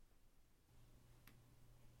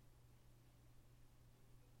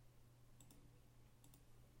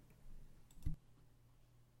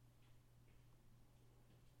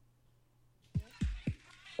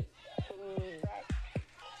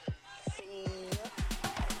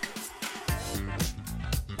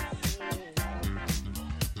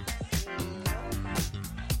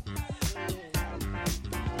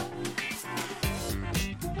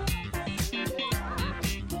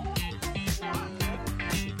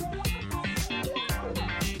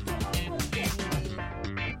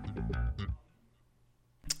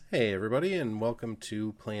Hey everybody, and welcome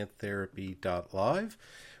to PlantTherapy.live.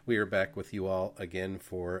 We are back with you all again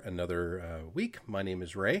for another week. My name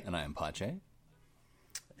is Ray. And I am Pache.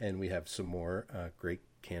 And we have some more great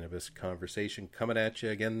cannabis conversation coming at you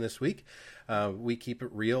again this week. We keep it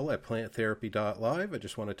real at PlantTherapy.live. I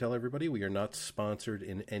just want to tell everybody we are not sponsored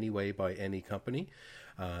in any way by any company,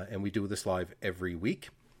 and we do this live every week.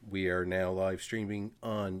 We are now live streaming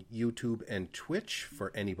on YouTube and Twitch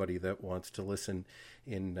for anybody that wants to listen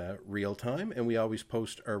in real time. And we always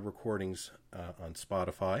post our recordings on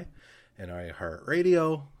Spotify and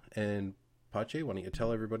iHeartRadio. And Pache, why don't you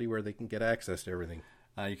tell everybody where they can get access to everything?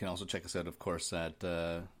 You can also check us out, of course, at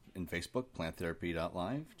in Facebook,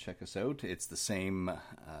 PlantTherapy.live. Check us out. It's the same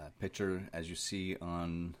picture as you see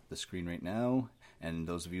on the screen right now. And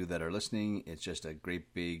those of you that are listening, it's just a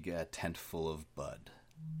great big tent full of bud.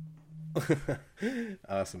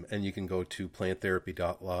 Awesome. And you can go to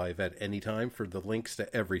PlantTherapy.live at any time for the links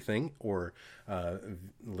to everything, or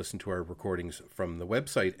listen to our recordings from the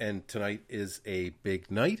website. And tonight is a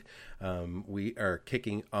big night. We are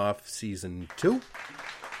kicking off season 2.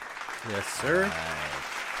 Yes, sir.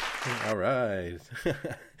 All right.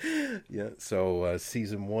 Yeah. So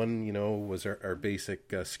season 1, was our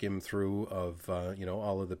basic skim through of,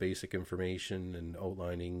 all of the basic information and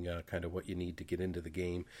outlining kind of what you need to get into the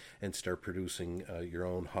game and start producing your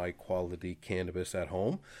own high quality cannabis at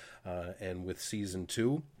home. And with season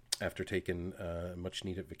 2, after taking a much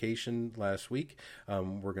needed vacation last week,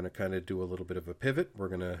 we're going to kind of do a little bit of a pivot. We're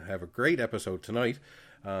going to have a great episode tonight.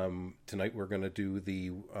 Tonight we're going to do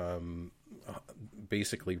the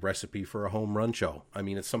basically recipe for a home run show. I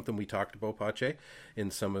mean, it's something we talked about, Pache, in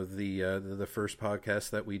some of the first podcasts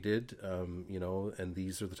that we did, and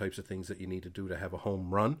these are the types of things that you need to do to have a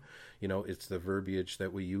home run. It's the verbiage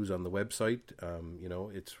that we use on the website.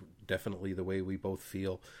 It's definitely the way we both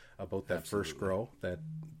feel about that Absolutely. First grow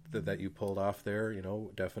that you pulled off there,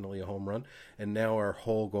 definitely a home run. And now our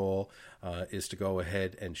whole goal is to go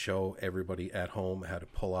ahead and show everybody at home how to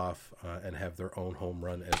pull off and have their own home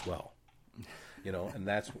run as well. And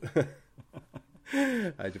that's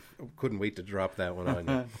I couldn't wait to drop that one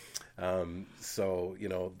on you. So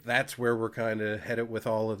that's where we're kind of headed with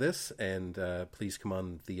all of this, and please come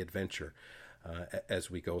on the adventure as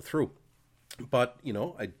we go through. But,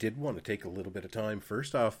 I did want to take a little bit of time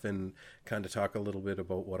first off and kind of talk a little bit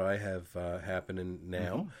about what I have happening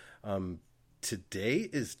now. Mm-hmm. Today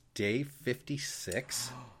is day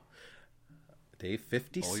 56. Day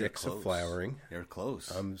 56 of flowering. You're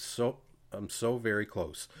close. I'm so very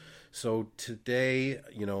close. So today,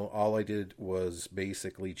 all I did was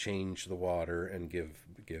basically change the water and give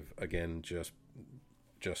again just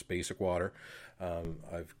basic water.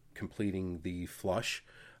 I've completing the flush.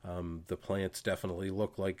 The plants definitely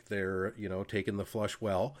look like they're, taking the flush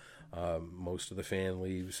well. Most of the fan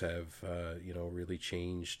leaves have, really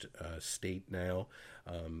changed state now.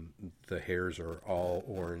 The hairs are all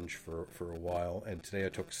orange for a while. And today I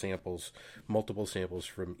took multiple samples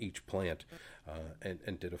from each plant,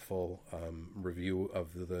 and did a full review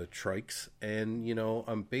of the trikes. And,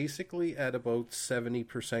 I'm basically at about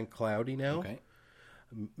 70% cloudy now. Okay.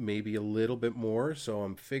 Maybe a little bit more, so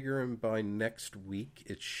I'm figuring by next week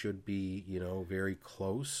it should be, very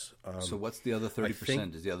close. So what's the other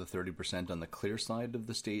 30%? Is the other 30% on the clear side of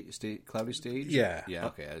the state cloudy stage? Yeah. Yeah.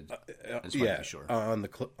 Okay. I just want to be sure. On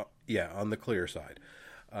the clear side.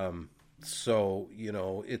 So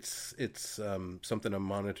it's something I'm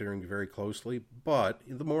monitoring very closely. But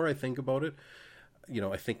the more I think about it,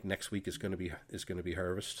 I think next week is going to be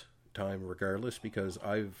harvest time regardless, because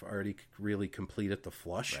I've already really completed the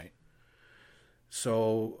flush. Right.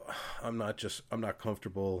 So I'm not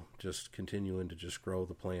comfortable just continuing to just grow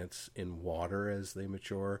the plants in water as they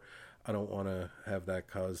mature. I don't want to have that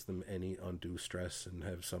cause them any undue stress and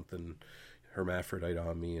have something hermaphrodite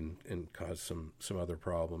on me and cause some other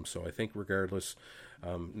problems. So I think regardless,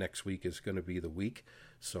 next week is going to be the week.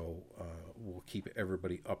 So we'll keep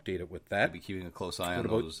everybody updated with that. You'll be keeping a close eye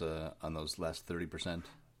on those last 30%.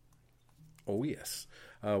 Oh, yes.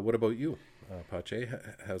 What about you, Pache?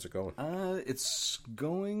 How's it going? It's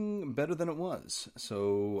going better than it was.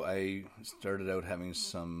 So I started out having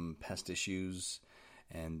some pest issues,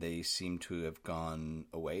 and they seem to have gone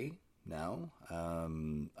away now.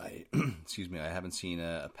 I haven't seen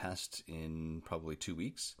a pest in probably 2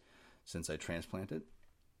 weeks since I transplanted.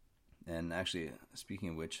 And actually, speaking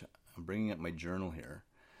of which, I'm bringing up my journal here.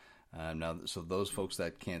 Now, so those folks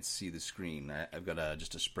that can't see the screen, I've got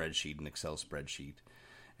just a spreadsheet, an Excel spreadsheet,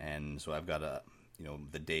 and so I've got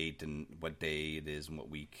the date and what day it is and what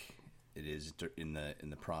week it is in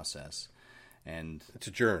the process, and it's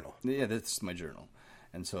a journal. Yeah, that's my journal.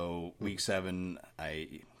 And so week 7,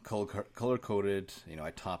 I color coded.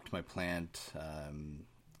 I topped my plant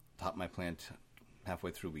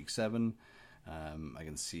halfway through week 7. I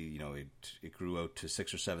can see, it grew out to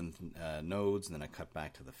 6 or 7 nodes, and then I cut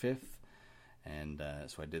back to the 5th. And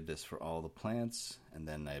so I did this for all the plants, and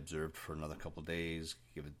then I observed for another couple days,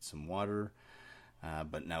 give it some water.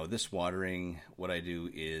 But now this watering, what I do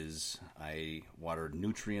is I water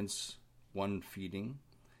nutrients, one feeding,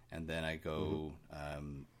 and then I go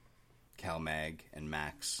CalMag and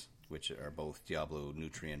Max, which are both Diablo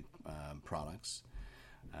nutrient products.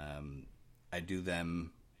 I do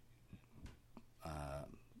them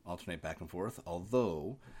alternate back and forth,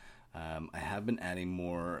 although I have been adding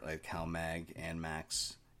more like CalMag and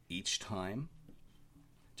Max each time,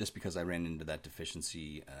 just because I ran into that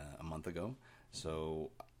deficiency a month ago.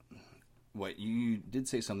 So what you did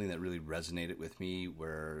say something that really resonated with me,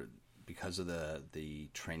 where because of the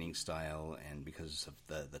training style and because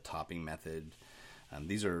of the topping method,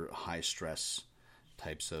 these are high stress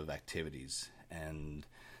types of activities, and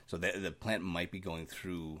so the plant might be going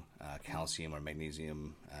through calcium or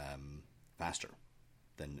magnesium faster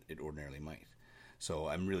than it ordinarily might. So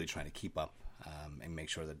I'm really trying to keep up and make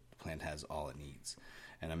sure that the plant has all it needs.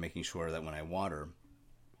 And I'm making sure that when I water,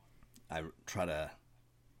 I try to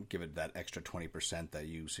give it that extra 20% that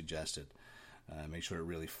you suggested. Make sure it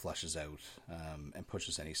really flushes out and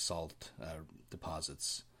pushes any salt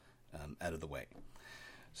deposits out of the way.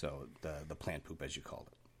 So the plant poop, as you called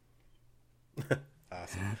it.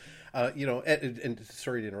 Awesome. And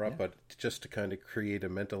sorry to interrupt, but just to kind of create a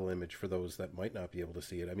mental image for those that might not be able to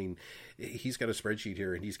see it. I mean, he's got a spreadsheet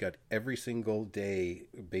here, and he's got every single day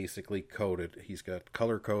basically coded. He's got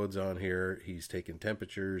color codes on here. He's taken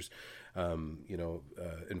temperatures,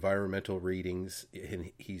 environmental readings,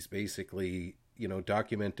 and he's basically,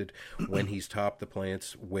 documented when he's topped the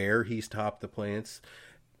plants, where he's topped the plants.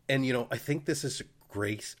 And, I think this is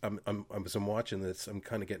great. As I'm watching this, I'm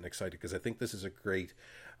kind of getting excited because I think this is a great,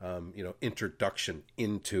 introduction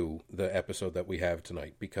into the episode that we have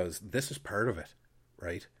tonight, because this is part of it,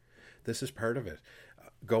 right? This is part of it.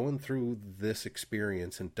 Going through this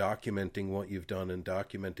experience and documenting what you've done and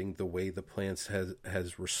documenting the way the plants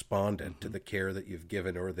has responded to the care that you've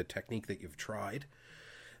given or the technique that you've tried.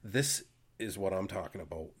 This is what I'm talking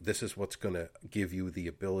about. This is what's going to give you the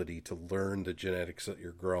ability to learn the genetics that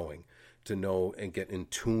you're growing, to know and get in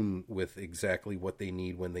tune with exactly what they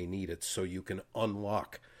need when they need it, so you can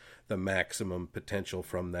unlock the maximum potential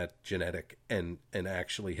from that genetic and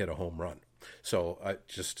actually hit a home run. So I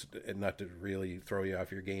just, not to really throw you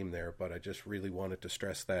off your game there, but I just really wanted to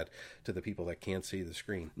stress that to the people that can't see the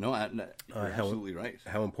screen. No, you're absolutely right.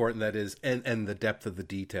 How important that is, and the depth of the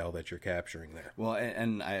detail that you're capturing there. Well,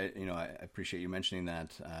 and I appreciate you mentioning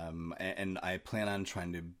that, and I plan on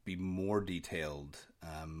trying to be more detailed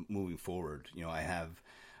moving forward. I have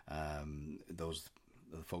the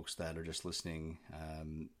folks that are just listening.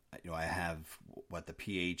 I have what the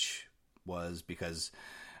pH was, because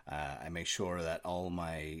I make sure that all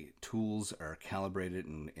my tools are calibrated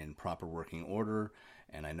in proper working order,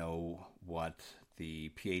 and I know what the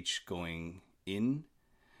pH going in,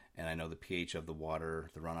 and I know the pH of the water,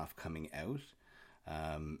 the runoff coming out.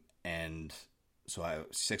 And so I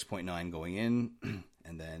 6.9 going in,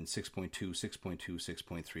 and then 6.2, 6.2,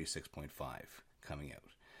 6.3, 6.5 coming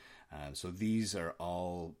out. So these are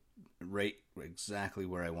all right exactly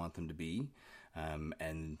where I want them to be.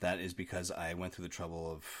 And that is because I went through the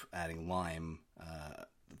trouble of adding lime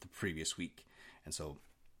the previous week. And so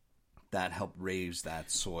that helped raise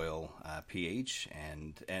that soil pH,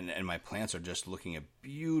 and my plants are just looking a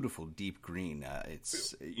beautiful deep green.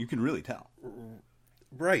 You can really tell.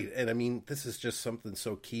 Right. And I mean, this is just something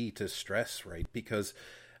so key to stress, right? Because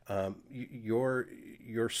your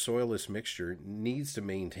soilless mixture needs to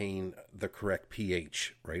maintain the correct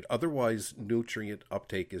pH, right? Otherwise, nutrient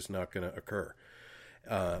uptake is not going to occur,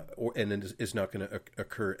 and it is not going to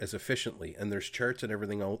occur as efficiently. And there's charts and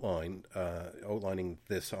everything outlining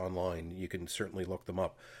this online. You can certainly look them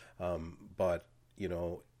up, but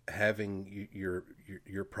having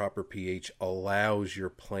your proper pH allows your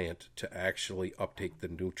plant to actually uptake the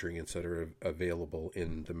nutrients that are available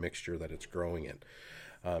in the mixture that it's growing in.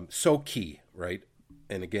 So key, right?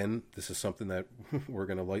 And again, this is something that we're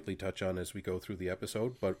going to lightly touch on as we go through the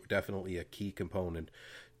episode, but definitely a key component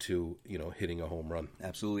to, hitting a home run.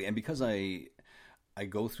 Absolutely. And because I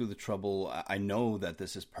go through the trouble, I know that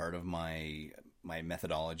this is part of my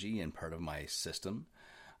methodology and part of my system.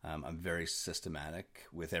 I'm very systematic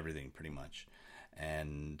with everything, pretty much.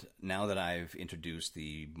 And now that I've introduced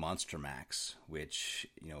the Monster Max, which,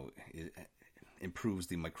 improves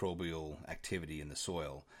the microbial activity in the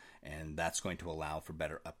soil, and that's going to allow for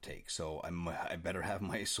better uptake. So I better have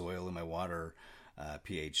my soil and my water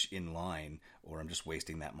pH in line, or I'm just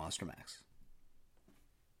wasting that Monster Max.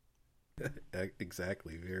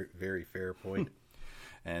 Exactly. Very, very fair point.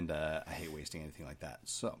 And I hate wasting anything like that.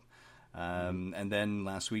 So, and then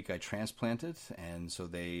last week I transplanted, and so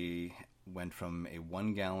they went from a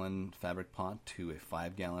 1 gallon fabric pot to a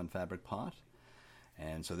 5 gallon fabric pot.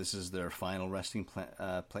 And so this is their final resting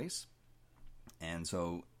place. And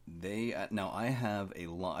so they, now I have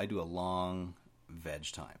I do a long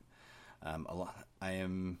veg time. I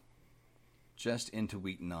am just into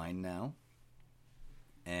week 9 now,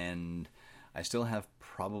 and I still have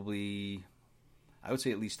probably, I would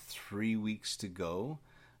say, at least 3 weeks to go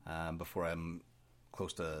before I'm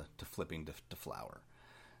close to flipping to flower.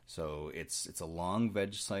 So it's a long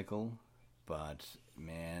veg cycle, but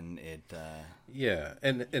man, yeah,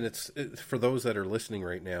 and it's for those that are listening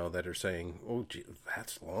right now that are saying, "Oh, gee,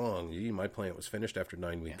 that's long. Gee, my plant was finished after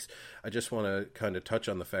 9 weeks." Yeah. I just want to kind of touch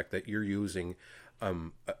on the fact that you're using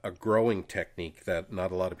a growing technique that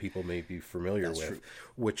not a lot of people may be familiar with, true.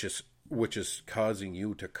 which is causing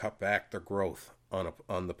you to cut back the growth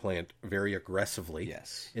on the plant very aggressively.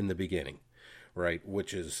 Yes. In the beginning. Right,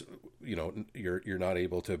 which is, you're not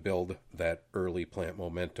able to build that early plant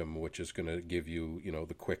momentum, which is going to give you,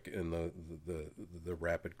 the quick and the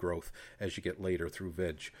rapid growth as you get later through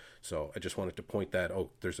veg. So I just wanted to point that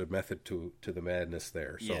out. There's a method to the madness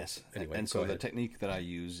there. So, yes, anyway, and so the technique that I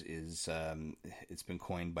use is it's been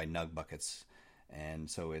coined by Nug Buckets, and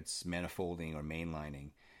so it's manifolding or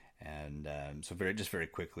mainlining, and so very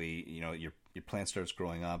quickly, your plant starts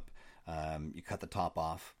growing up, you cut the top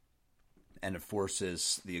off. And it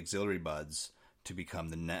forces the auxiliary buds to become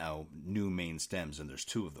the now new main stems, and there's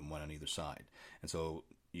 2 of them, one on either side. And so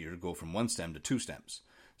you go from 1 stem to 2 stems.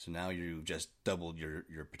 So now you just doubled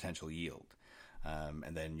your potential yield.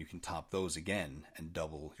 And then you can top those again and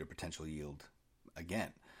double your potential yield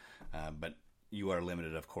again. But you are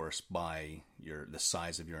limited, of course, by the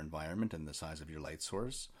size of your environment and the size of your light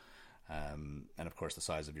source. And, of course, the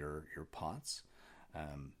size of your pots.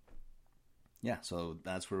 Yeah, so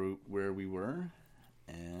that's where we were,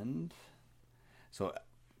 and so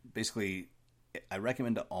basically, I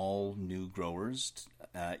recommend to all new growers,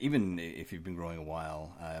 even if you've been growing a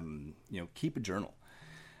while, keep a journal.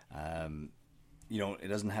 It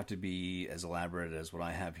doesn't have to be as elaborate as what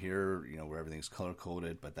I have here, where everything's color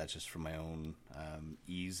coded, but that's just for my own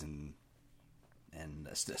ease and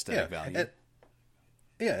aesthetic value.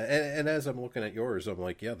 And as I'm looking at yours, I'm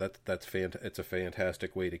like, yeah, that's it's a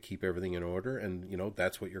fantastic way to keep everything in order, and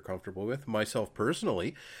that's what you're comfortable with. Myself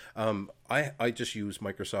personally, I just use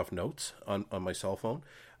Microsoft Notes on my cell phone.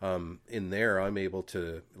 In there, I'm able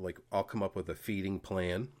to I'll come up with a feeding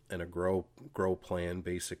plan and a grow plan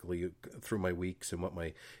basically through my weeks and what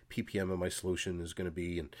my ppm of my solution is going to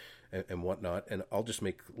be and whatnot, and I'll just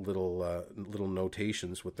make little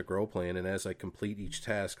notations with the grow plan, and as I complete each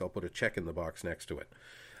task, I'll put a check in the box next to it.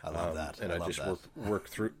 I love that. And I just work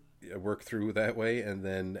through that way, and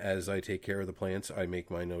then as I take care of the plants, I make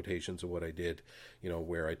my notations of what I did,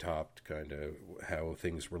 where I topped, kind of how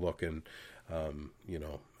things were looking,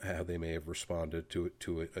 how they may have responded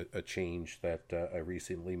to a change that I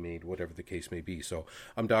recently made, whatever the case may be. So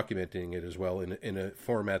I'm documenting it as well in a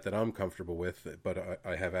format that I'm comfortable with, but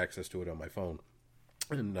I have access to it on my phone.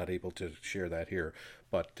 I'm not able to share that here,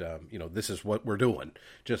 but this is what we're doing,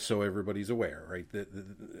 just so everybody's aware, right?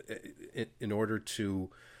 In order to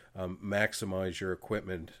maximize your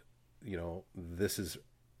equipment, this is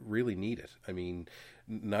really needed. I mean,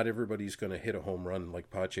 not everybody's going to hit a home run like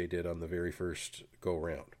Pache did on the very first go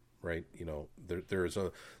round, right? There's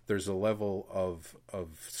a level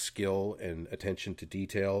of skill and attention to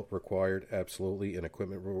detail required, absolutely, and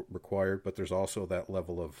equipment required, but there's also that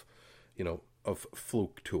level of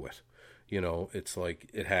fluke to it. It's like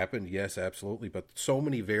it happened, yes, absolutely, but so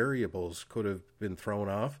many variables could have been thrown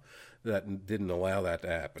off that didn't allow that to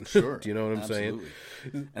happen. Sure. Do you know what I'm absolutely.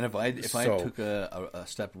 saying? And if I took a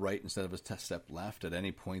step right instead of a step left at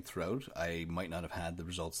any point throughout, I might not have had the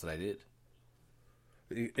results that I did.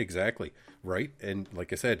 Exactly, right. And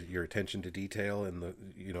like I said, your attention to detail and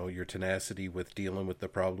your tenacity with dealing with the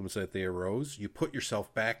problems that they arose, you put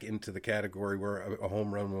yourself back into the category where a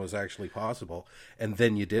home run was actually possible, and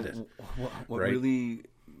then you did it. What right? Really,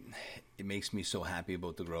 it makes me so happy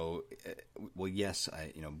about the grow. Well, yes,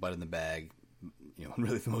 butt in the bag.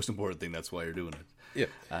 Really the most important thing. That's why you're doing it. Yeah,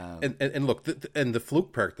 and look, the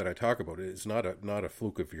fluke part that I talk about is not a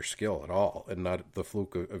fluke of your skill at all, and not the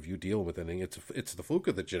fluke of you dealing with anything. It's the fluke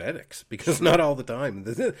of the genetics, because not all the time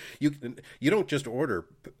you don't just order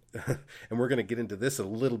and we're going to get into this a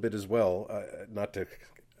little bit as well, not to,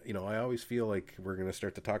 I always feel like we're going to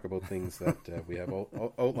start to talk about things that we have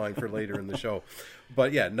outlined for later in the show.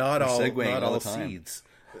 But yeah, not all seeds.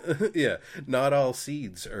 Yeah, not all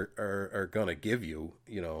seeds are going to give you,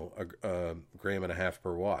 a gram and a half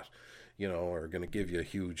per watt, are going to give you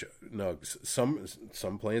huge nugs.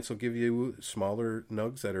 Some plants will give you smaller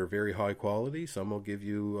nugs that are very high quality. Some will give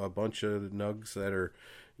you a bunch of nugs that are,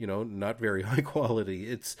 not very high quality.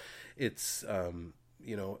 It's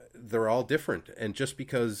they're all different. And just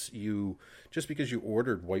because you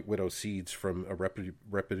ordered White Widow seeds from a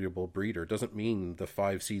reputable breeder doesn't mean the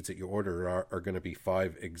 5 seeds that you order are going to be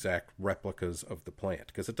 5 exact replicas of the plant,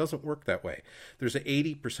 because it doesn't work that way. There's an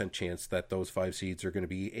 80% chance that those 5 seeds are going to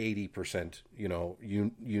be 80%,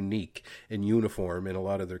 unique and uniform in a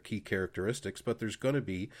lot of their key characteristics, but there's going to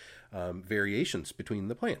be variations between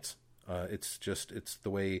the plants. It's the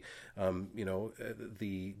way,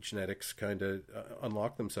 the genetics kind of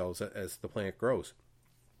unlock themselves as the plant grows.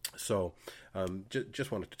 So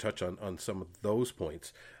just wanted to touch on some of those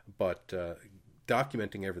points, but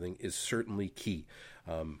documenting everything is certainly key.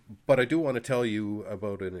 But I do want to tell you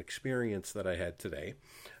about an experience that I had today,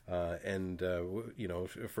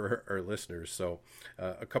 for our listeners. So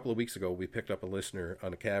a couple of weeks ago, we picked up a listener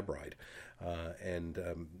on a cab ride.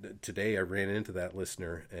 Today I ran into that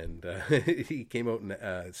listener, and he came out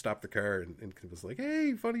and stopped the car and was like,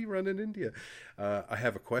 "Hey, funny running into you. I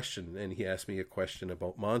have a question." And he asked me a question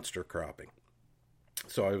about monster cropping.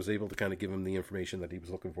 So I was able to kind of give him the information that he was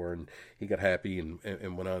looking for, and he got happy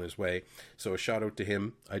and went on his way. So a shout out to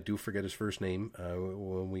him. I do forget his first name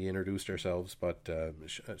when we introduced ourselves, but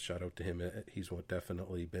shout out to him. He's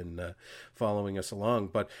definitely been following us along.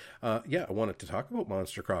 But I wanted to talk about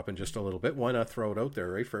monster cropping just a little bit. Why not throw it out there,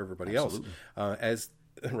 right, for everybody Absolutely. Else? As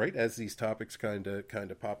these topics kind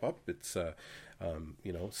of pop up, it's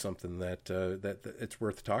something that it's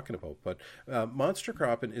worth talking about. But monster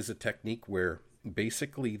cropping is a technique where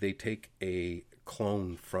basically they take a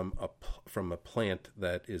clone from a plant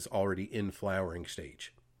that is already in flowering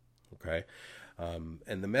stage. Okay.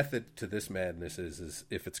 And the method to this madness is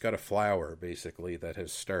if it's got a flower basically that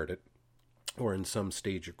has started or in some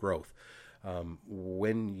stage of growth,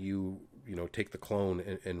 when you take the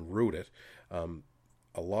clone and root it,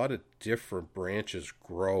 a lot of different branches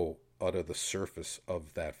grow out of the surface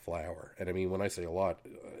of that flower. And I mean, when I say a lot,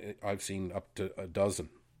 I've seen up to a dozen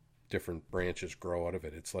different branches grow out of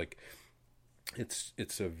it. It's like, it's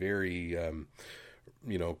a very,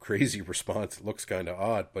 crazy response. It looks kind of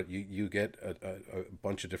odd, but you get a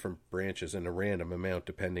bunch of different branches in a random amount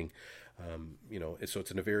depending, so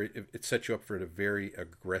it sets you up for a very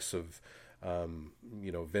aggressive,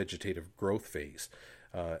 vegetative growth phase.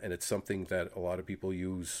 And it's something that a lot of people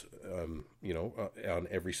use, on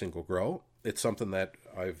every single grow. It's something that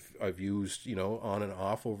I've used, on and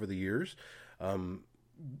off over the years.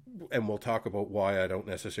 And we'll talk about why I don't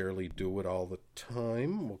necessarily do it all the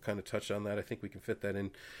time. We'll kind of touch on that. I think we can fit that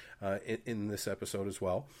in this episode as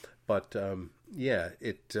well. But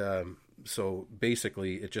so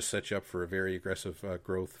basically it just sets you up for a very aggressive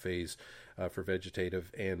growth phase for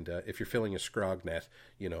vegetative. And if you're filling a scrog net,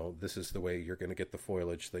 this is the way you're going to get the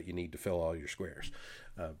foliage that you need to fill all your squares,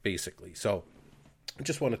 basically. So I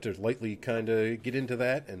just wanted to lightly kind of get into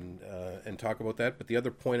that and talk about that. But the other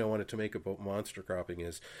point I wanted to make about monster cropping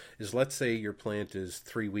is let's say your plant is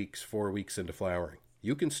 3 weeks, 4 weeks into flowering.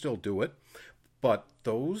 You can still do it, but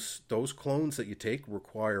those clones that you take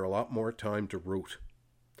require a lot more time to root.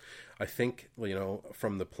 I think,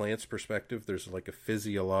 from the plant's perspective, there's like a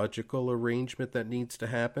physiological arrangement that needs to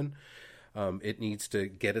happen. It needs to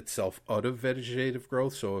get itself out of vegetative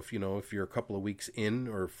growth. So if you're a couple of weeks in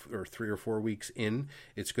or 3 or 4 weeks in,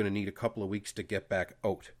 it's going to need a couple of weeks to get back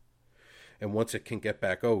out. And once it can get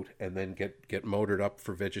back out and then get motored up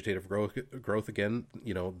for vegetative growth again,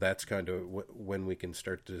 that's kind of when we can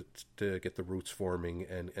start to get the roots forming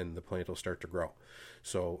and the plant will start to grow.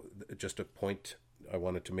 So just a point I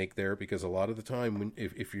wanted to make there, because a lot of the time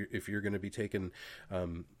if you're going to be taking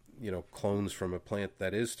clones from a plant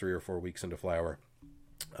that is 3 or 4 weeks into flower,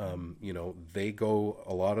 they go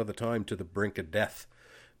a lot of the time to the brink of death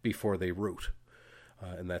before they root.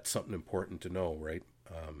 And that's something important to know, right?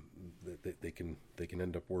 They can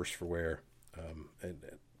end up worse for wear.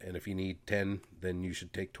 And if you need 10, then you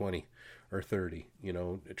should take 20 or 30,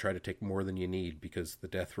 try to take more than you need, because the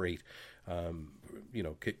death rate,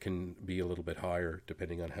 can be a little bit higher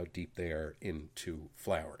depending on how deep they are into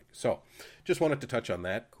flowering. So just wanted to touch on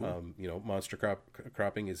that. Cool. Monster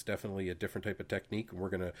cropping is definitely a different type of technique. We're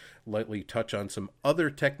going to lightly touch on some other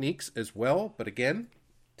techniques as well. But again,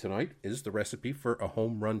 tonight is the recipe for a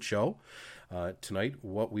home run show. Tonight,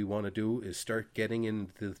 what we want to do is start getting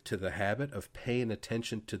into the habit of paying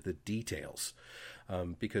attention to the details.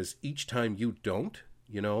 Because each time you don't,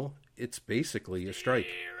 it's basically a strike.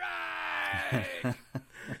 And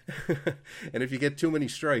if you get too many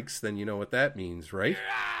strikes, then you know what that means, right?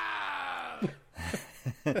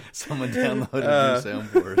 Someone downloaded your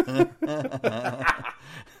soundboard.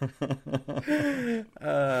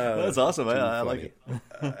 That's awesome. I like it.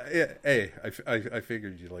 Hey, I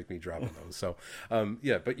figured you'd like me dropping those. So,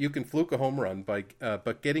 but you can fluke a home run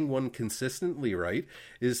but getting one consistently right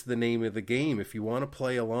is the name of the game. If you want to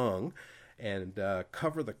play along and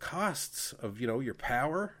cover the costs of your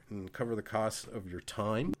power and cover the costs of your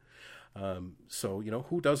time. So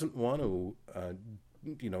who doesn't want to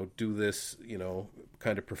do this,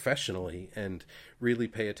 kind of professionally and really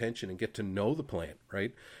pay attention and get to know the plant,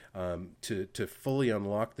 right? To fully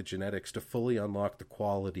unlock the genetics, to fully unlock the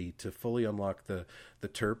quality, to fully unlock the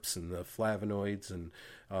terps and the flavonoids and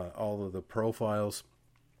all of the profiles,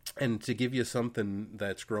 and to give you something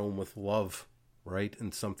that's grown with love, right?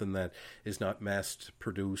 And something that is not mass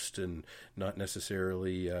produced and not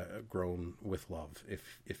necessarily grown with love,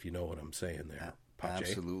 if you know what I'm saying there. Pache.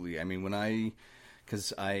 Absolutely. I mean,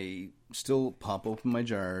 because I still pop open my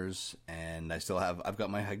jars, and I've got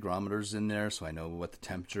my hygrometers in there, so I know what the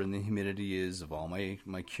temperature and the humidity is of all my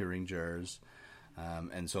curing jars,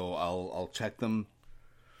 and so I'll check them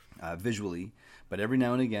visually. But every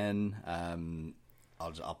now and again,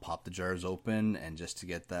 I'll pop the jars open, and just to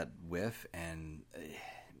get that whiff, and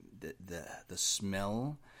the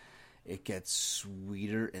smell, it gets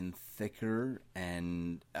sweeter and thicker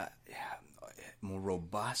and more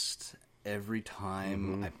robust every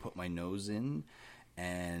time I put my nose in,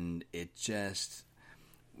 and it just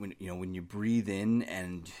when you breathe in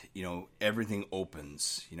and everything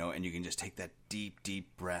opens, and you can just take that deep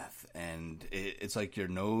breath, and it's like your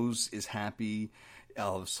nose is happy.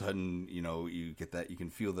 All of a sudden, you get that, you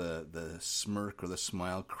can feel the smirk or the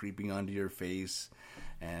smile creeping onto your face,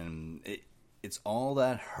 and it's all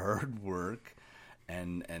that hard work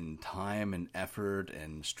and time and effort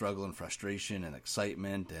and struggle and frustration and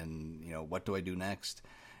excitement and what do I do next?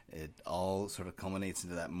 It all sort of culminates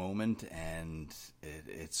into that moment, and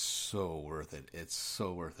it's so worth it. It's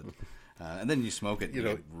so worth it. And then you smoke it, and you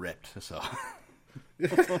get ripped. So.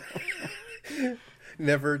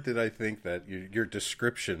 Never did I think that your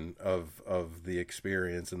description of the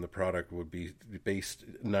experience and the product would be based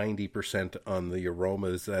 90% on the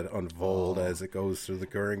aromas that unfold as it goes through the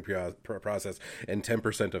curing process, and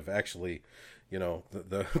 10% of actually,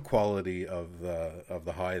 the quality of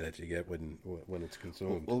the high that you get when it's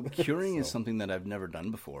consumed. Well, curing is something that I've never done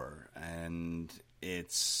before, and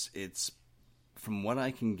it's from what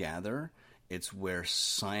I can gather, it's where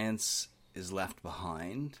science is left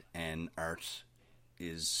behind and art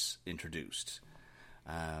is introduced.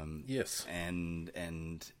 Yes, and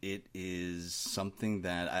it is something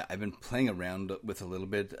that I've been playing around with a little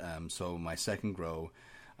bit. So my second grow,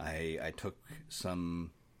 I took some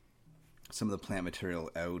of the plant material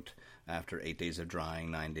out after 8 days of drying,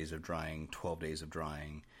 9 days of drying, 12 days of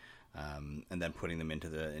drying, and then putting them into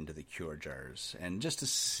the cure jars, and just to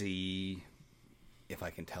see if I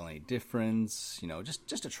can tell any difference.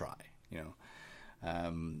 Just to try.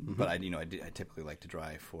 But I typically like to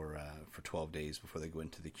dry for 12 days before they go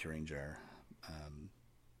into the curing jar.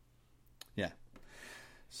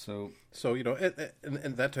 So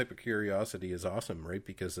and that type of curiosity is awesome, right?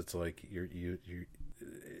 Because it's like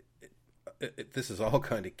this is all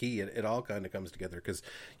kind of key. It all kind of comes together because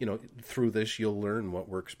through this you'll learn what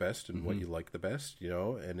works best and what you like the best.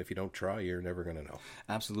 And if you don't try, you're never going to know.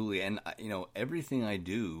 Absolutely, and everything I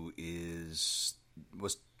do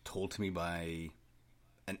was told to me by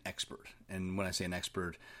an expert. And when I say an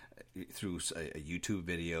expert, through a YouTube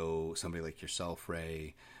video, somebody like yourself,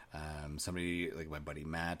 Ray, somebody like my buddy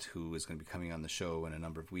Matt, who is going to be coming on the show in a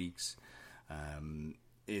number of weeks.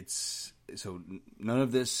 So none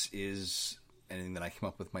of this is anything that I came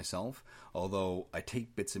up with myself, although I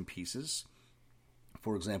take bits and pieces.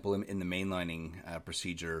 For example, in the mainlining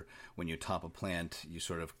procedure, when you top a plant, you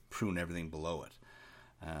sort of prune everything below it.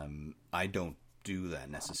 I don't do that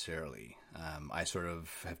necessarily. I sort of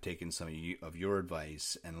have taken some of your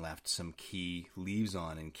advice and left some key leaves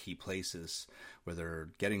on in key places where they're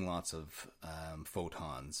getting lots of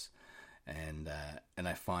photons, and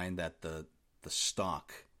I find that the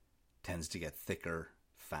stalk tends to get thicker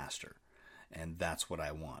faster, and that's what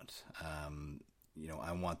I want.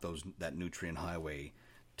 I want that nutrient highway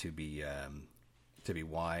to be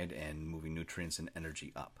wide and moving nutrients and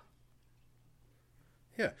energy up.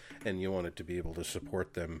 Yeah, and you want it to be able to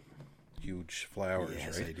support them, huge flowers,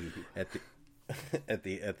 yes, right? I do. At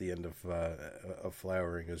the end of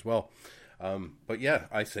flowering as well. But yeah,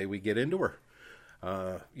 I say we get into her.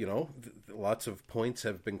 Lots of points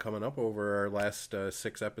have been coming up over our last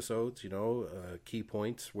 6 episodes, key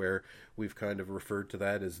points where we've kind of referred to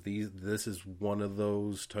that as this is one of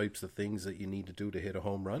those types of things that you need to do to hit a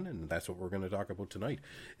home run, and that's what we're going to talk about tonight,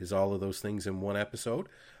 is all of those things in one episode.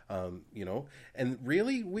 And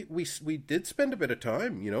really we did spend a bit of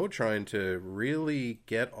time, trying to really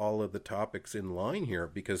get all of the topics in line here,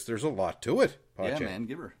 because there's a lot to it. Yeah, man,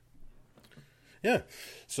 give her. Yeah.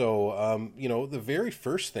 So, the very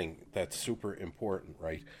first thing that's super important,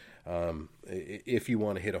 right, if you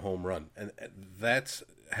want to hit a home run, and that's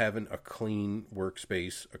having a clean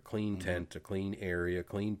workspace, a clean tent, a clean area,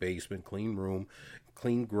 clean basement, clean room,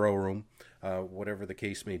 clean grow room, whatever the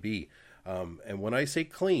case may be. And when I say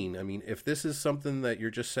clean, I mean, if this is something that you're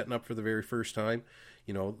just setting up for the very first time,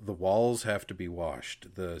 the walls have to be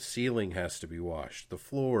washed, the ceiling has to be washed, the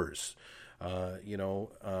floors,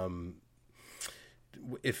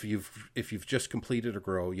 if you've just completed a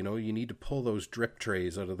grow, you need to pull those drip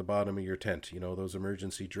trays out of the bottom of your tent. Those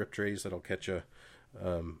emergency drip trays that'll catch a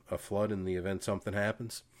flood in the event something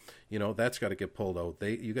happens. That's got to get pulled out.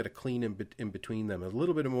 You got to clean in between them. A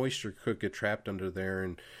little bit of moisture could get trapped under there,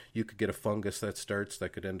 and you could get a fungus that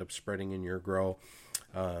could end up spreading in your grow.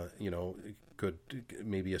 Could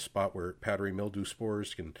maybe a spot where powdery mildew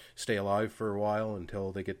spores can stay alive for a while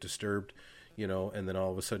until they get disturbed. And then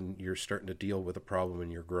all of a sudden you're starting to deal with a problem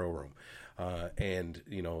in your grow room.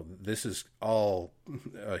 This is all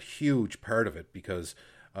a huge part of it, because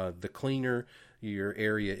the cleaner your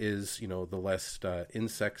area is, the less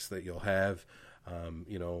insects that you'll have.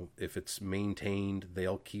 If it's maintained,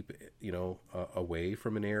 they'll keep, away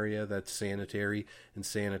from an area that's sanitary and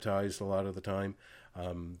sanitized a lot of the time.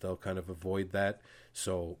 They'll kind of avoid that.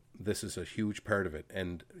 So this is a huge part of it.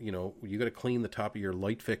 And, you got to clean the top of your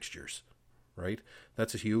light fixtures. Right?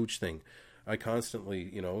 That's a huge thing. I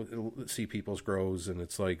constantly, see people's grows, and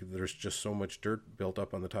it's like there's just so much dirt built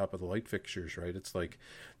up on the top of the light fixtures, right? It's like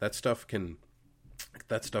that stuff can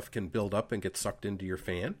build up and get sucked into your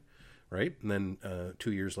fan, right? And then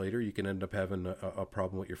 2 years later, you can end up having a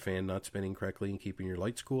problem with your fan not spinning correctly and keeping your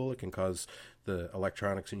lights cool. It can cause the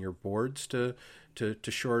electronics in your boards to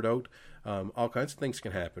short out. All kinds of things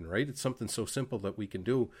can happen, right? It's something so simple that we can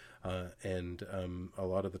do, and a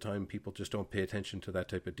lot of the time people just don't pay attention to that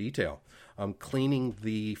type of detail. Cleaning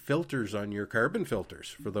the filters on your carbon filters,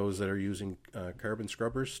 for those that are using carbon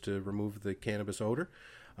scrubbers to remove the cannabis odor.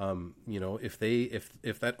 If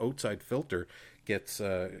that outside filter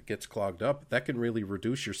gets clogged up, that can really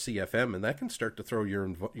reduce your CFM, and that can start to throw your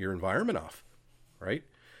environment off, right?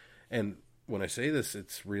 And when I say this,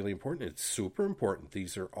 it's really important. It's super important.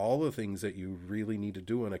 These are all the things that you really need to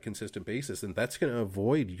do on a consistent basis, and that's going to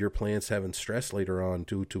avoid your plants having stress later on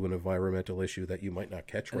due to an environmental issue that you might not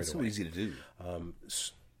catch right away. It's so easy to do.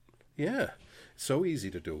 Yeah, so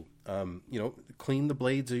easy to do. Clean the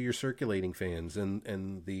blades of your circulating fans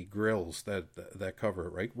and the grills that cover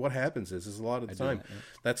it, right? What happens is a lot of the time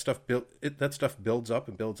that stuff builds up,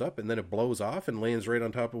 and then it blows off and lands right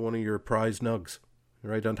on top of one of your prized nugs.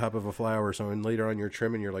 Right on top of a flower, so and later on you're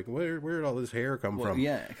trimming, you're like, where did all this hair come from?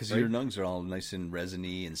 Yeah, because your nugs are all nice and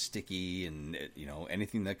resiny and sticky, and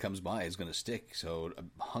anything that comes by is going to stick. So a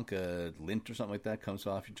hunk of lint or something like that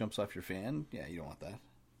jumps off your fan. Yeah, you don't want that.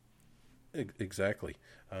 Exactly.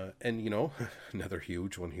 And another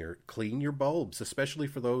huge one here: clean your bulbs, especially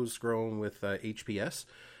for those growing with HPS.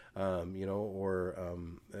 Or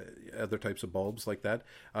other types of bulbs like that.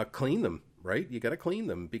 Clean them, right? You got to clean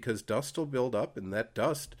them, because dust will build up, and that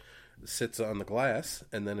dust sits on the glass,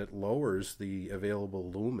 and then it lowers the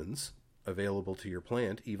available lumens available to your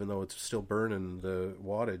plant, even though it's still burning the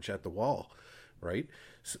wattage at the wall, right?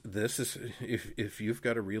 So this is if you've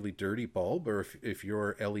got a really dirty bulb, or if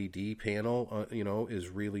your LED panel is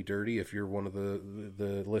really dirty, if you're one of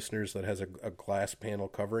the listeners that has a glass panel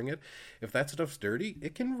covering it, if that stuff's dirty,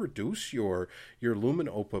 it can reduce your lumen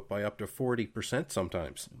output by up to 40%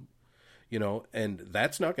 sometimes, and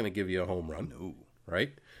that's not going to give you a home run. No.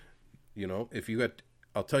 Right? If you got,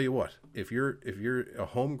 I'll tell you what, if you're a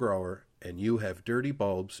home grower and you have dirty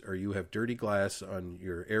bulbs, or you have dirty glass on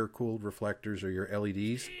your air-cooled reflectors or your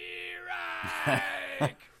LEDs,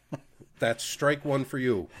 that's strike one for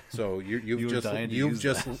you. So you've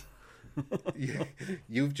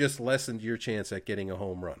just lessened your chance at getting a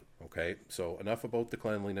home run. Okay, so enough about the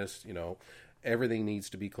cleanliness. Everything needs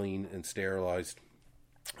to be clean and sterilized.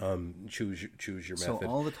 Choose your method. So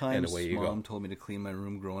all the times Mom go. told me to clean my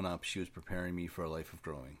room growing up, she was preparing me for a life of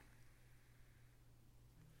growing.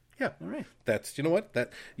 Yeah. All right. That's, you know what?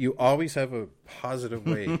 That you always have a positive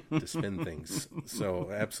way to spin things.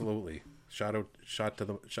 So absolutely. Shout out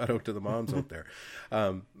to the moms out there.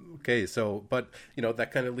 Okay. So, but you know,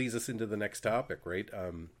 that kind of leads us into the next topic, right?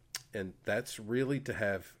 And that's really to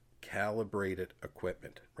have calibrated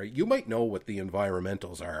equipment, right? You might know what the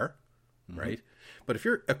environmentals are, right? But if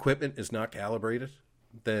your equipment is not calibrated,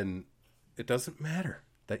 then it doesn't matter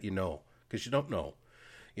that you know, because you don't know.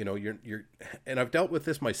 You know, you're, and I've dealt with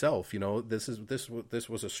this myself. You know, this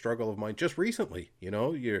was a struggle of mine just recently. You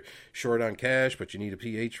know, you're short on cash, but you need a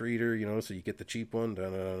pH reader. You know, so you get the cheap one,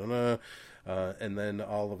 and then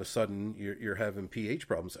all of a sudden you're having pH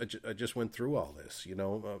problems. I just went through all this, you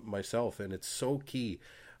know, myself, and it's so key.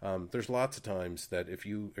 There's lots of times that if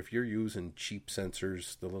you're using cheap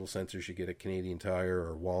sensors, the little sensors you get at Canadian Tire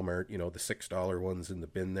or Walmart, you know, the $6 ones in the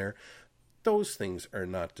bin there. Those things are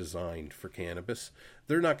not designed for cannabis.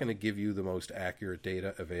 They're not going to give you the most accurate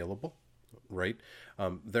data available, right?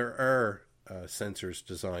 There are sensors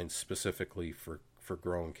designed specifically for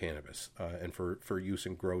growing cannabis and for use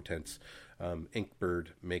in grow tents. Inkbird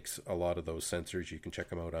makes a lot of those sensors. You can check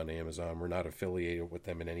them out on Amazon. We're not affiliated with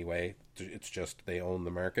them in any way. It's just they own the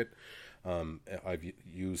market. I've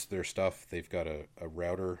used their stuff. They've got a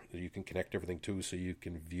router that you can connect everything to, so you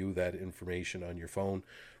can view that information on your phone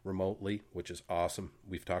remotely, which is awesome.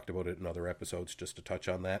 We've talked about it in other episodes, just to touch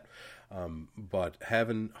on that. But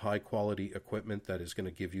having high quality equipment that is going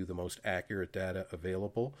to give you the most accurate data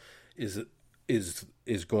available is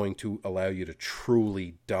going to allow you to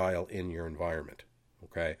truly dial in your environment.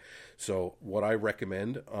 Okay, so what I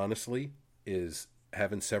recommend, honestly, is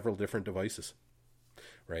having several different devices.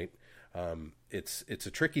 Right. It's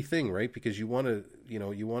a tricky thing, right? Because a lot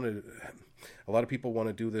of people want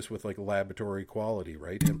to do this with like laboratory quality,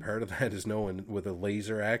 right? And part of that is knowing with a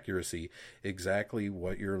laser accuracy exactly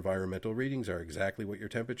what your environmental readings are, exactly what your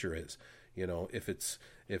temperature is. You know, if it's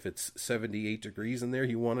 78 degrees in there,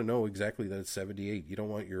 you want to know exactly that it's 78. You don't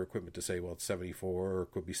want your equipment to say, well, it's 74 or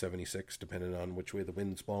it could be 76, depending on which way the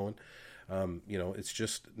wind's blowing. You know, it's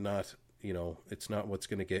just not, you know, it's not what's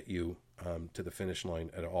going to get you to the finish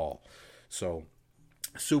line at all. So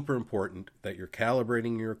super important that you're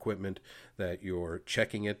calibrating your equipment, that you're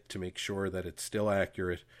checking it to make sure that it's still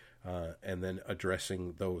accurate, and then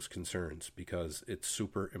addressing those concerns, because it's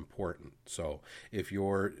super important. So if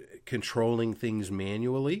you're controlling things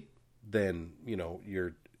manually, then, you know,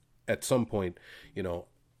 you're at some point, you know,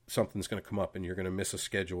 something's going to come up and you're going to miss a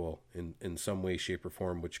schedule in some way, shape, or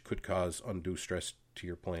form, which could cause undue stress to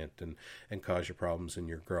your plant and cause you problems in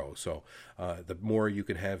your grow. So the more you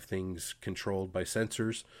can have things controlled by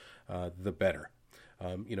sensors, the better.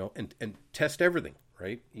 You know, and test everything,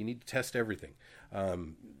 right? You need to test everything.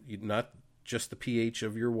 Not just the pH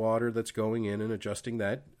of your water that's going in and adjusting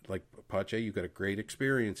that. Like Pache, you've got a great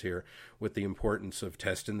experience here with the importance of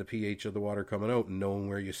testing the pH of the water coming out and knowing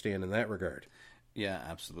where you stand in that regard. Yeah,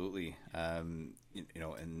 absolutely. You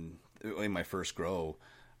know, in my first grow,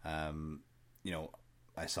 you know,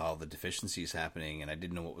 I saw the deficiencies happening, and I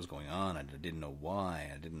didn't know what was going on. I didn't know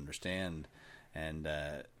why. I didn't understand. And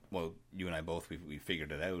well, you and I both we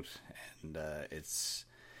figured it out, and it's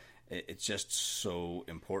just so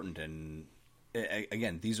important. And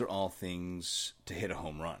again, these are all things to hit a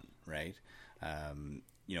home run, right?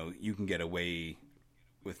 You know, you can get away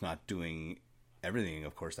with not doing everything,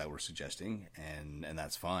 of course, that we're suggesting, and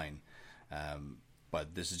that's fine.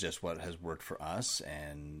 But this is just what has worked for us,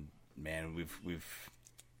 and man,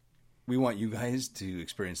 we want you guys to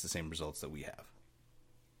experience the same results that we have.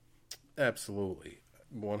 Absolutely,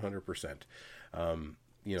 100%.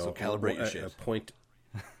 You know, so calibrate your shit. A point.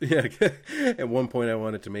 Yeah, at one point I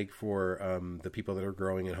wanted to make for the people that are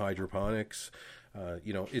growing in hydroponics.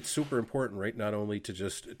 You know, it's super important, right? Not only to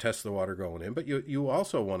just test the water going in, but you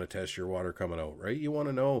also want to test your water coming out, right? You want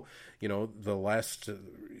to know, you know, the last,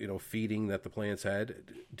 you know, feeding that the plants had,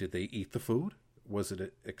 did they eat the food? Was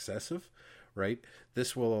it excessive, right?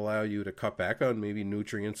 This will allow you to cut back on maybe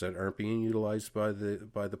nutrients that aren't being utilized by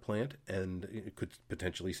the plant, and it could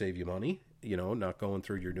potentially save you money, you know, not going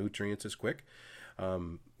through your nutrients as quick.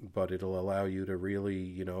 But it'll allow you to really,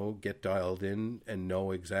 you know, get dialed in and know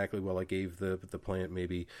exactly, well, I gave the plant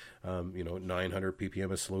maybe, you know, 900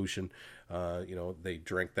 ppm of solution. You know, they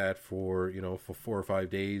drank that for, you know, for 4 or 5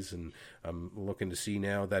 days. And I'm looking to see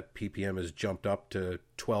now that ppm has jumped up to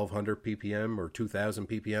 1200 ppm or 2000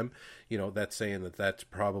 ppm. You know, that's saying that that's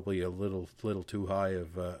probably a little too high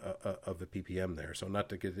of the ppm there. So not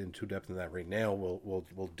to get into depth in that right now,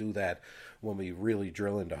 we'll do that when we really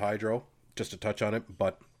drill into hydro, just to touch on it.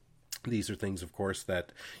 But these are things, of course,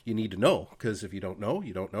 that you need to know, because if you don't know,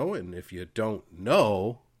 you don't know. And if you don't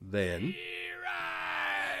know, then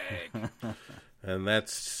And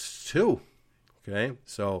that's 2. Okay,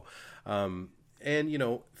 so and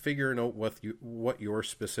figuring out what your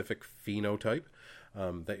specific phenotype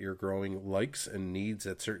that you're growing likes and needs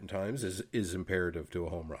at certain times is imperative to a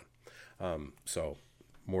home run. So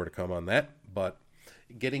more to come on that, but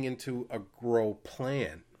getting into a grow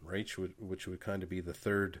plan, right, which would kind of be the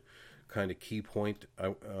third kind of key point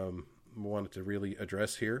I wanted to really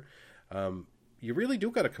address here. You really do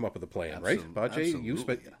got to come up with a plan, right, Bajay?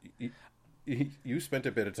 You spent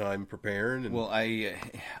a bit of time preparing. And... Well,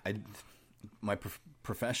 my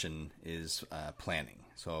profession is planning.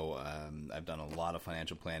 So I've done a lot of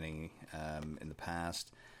financial planning in the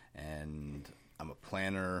past, and I'm a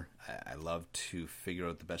planner. I love to figure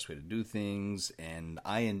out the best way to do things, and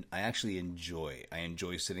I actually enjoy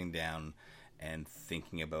sitting down and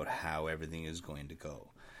thinking about how everything is going to go.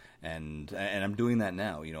 And I'm doing that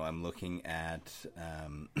now. I'm looking at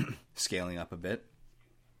scaling up a bit,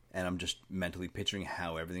 and I'm just mentally picturing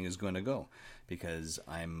how everything is going to go, because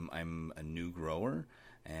I'm a new grower,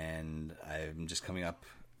 and I'm just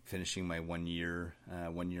finishing my 1 year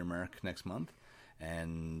mark next month,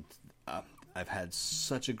 and I've had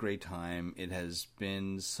such a great time. It has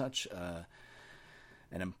been such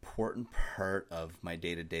an important part of my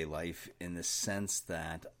day-to-day life, in the sense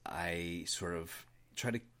that I sort of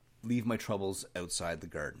try to leave my troubles outside the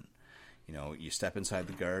garden. You step inside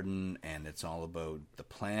the garden, and it's all about the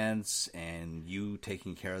plants and you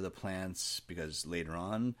taking care of the plants, because later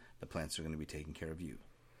on the plants are going to be taking care of you.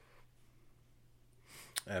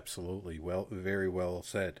 Absolutely. Well, very well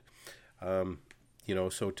said.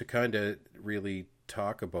 So to kind of really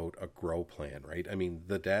talk about a grow plan, right? I mean,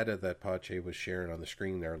 the data that Pache was sharing on the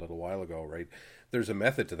screen there a little while ago, right? There's a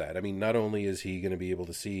method to that. I mean, not only is he going to be able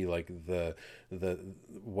to see like the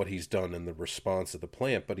what he's done and the response of the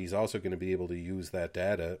plant, but he's also going to be able to use that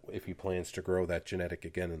data if he plans to grow that genetic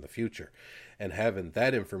again in the future. And having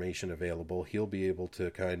that information available, he'll be able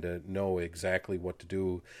to kind of know exactly what to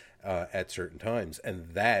do at certain times, and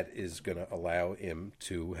that is going to allow him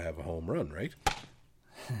to have a home run, right?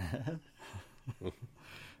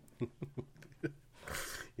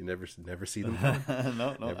 You never see them.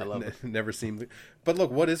 No, I love it. Never seen them. But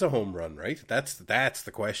look, what is a home run, right? That's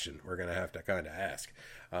the question we're going to have to kind of ask.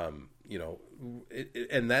 And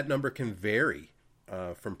that number can vary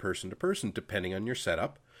from person to person depending on your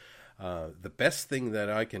setup. The best thing that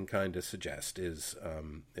I can kind of suggest is,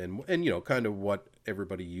 and kind of what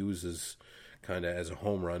everybody uses kind of as a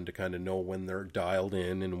home run to kind of know when they're dialed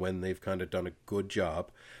in and when they've kind of done a good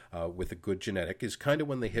job with a good genetic, is kind of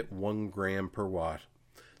when they hit 1 gram per watt.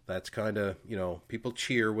 That's kind of, people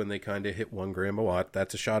cheer when they kind of hit 1 gram a watt.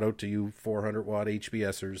 That's a shout out to you 400 watt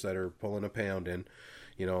HBSers that are pulling a pound in,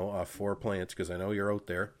 off 4 plants, because I know you're out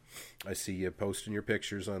there. I see you posting your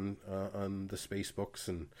pictures on the Facebooks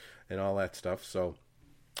and all that stuff. So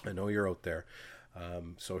I know you're out there.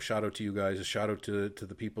 So shout out to you guys. A shout out to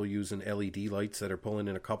the people using LED lights that are pulling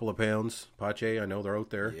in a couple of pounds. Pache, I know they're out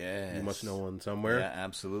there. Yes. You must know one somewhere. Yeah,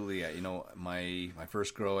 absolutely. My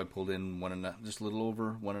first grow, I pulled in just a little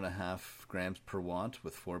over 1.5 grams per watt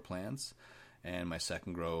with 4 plants. And my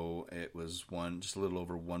second grow, it was just a little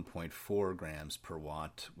over 1.4 grams per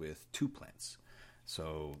watt with 2 plants.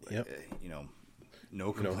 So, yep.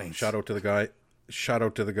 No complaints. Shout out to the guy. Shout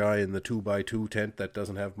out to the guy in the 2x2 tent that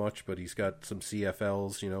doesn't have much, but he's got some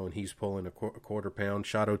CFLs, and he's pulling a quarter pound.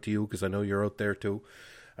 Shout out to you, because I know you're out there too.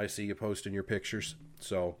 I see you posting your pictures.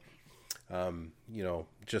 So,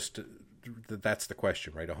 just that's the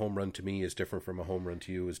question, right? A home run to me is different from a home run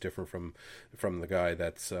to you, is different from the guy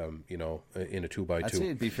that's, in a 2x2. I'd say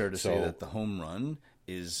it'd be fair to say that the home run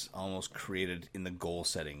is almost created in the goal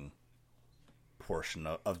setting portion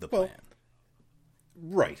of the plan.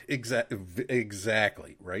 Right,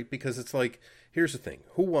 exactly, right? Because it's like, here's the thing.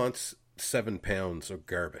 Who wants 7 pounds of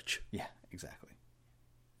garbage? Yeah, exactly.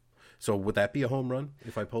 So would that be a home run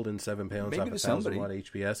if I pulled in 7 pounds off a 1,000 watt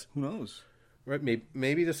HPS? Who knows? Right,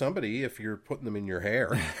 maybe to somebody if you're putting them in your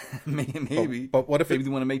hair. Maybe. But what if maybe they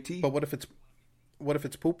want to make tea? But what if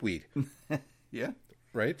it's poop weed? Yeah.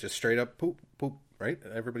 Right? Just straight up poop, right?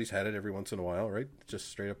 Everybody's had it every once in a while, right? Just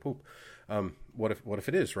straight up poop. What if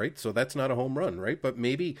it is, right? So that's not a home run, right? But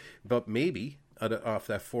maybe off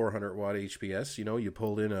that 400 watt HPS, you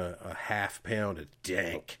pulled in a half pound of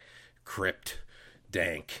dank,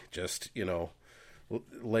 just,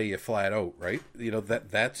 lay you flat out, right?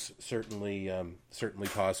 That's certainly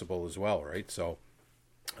possible as well, right? So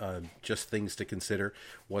just things to consider.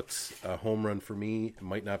 What's a home run for me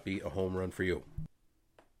might not be a home run for you.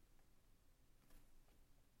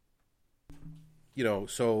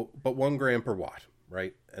 But 1 gram per watt,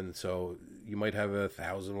 right? And so you might have a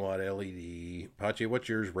 1,000-watt LED. Pache, what's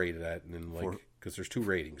yours rated at? And because there's two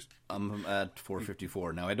ratings. I'm at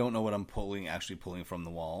 454 now. I don't know what I'm actually pulling from the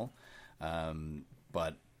wall,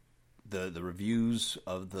 but the reviews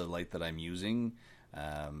of the light that I'm using,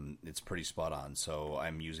 it's pretty spot on. So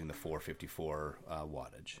I'm using the 454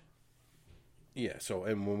 wattage. Yeah, so,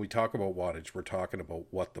 and when we talk about wattage, we're talking about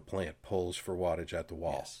what the plant pulls for wattage at the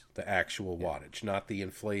wall. Yes. The actual wattage, not the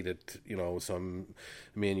inflated, some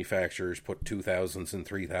manufacturers put 2,000s and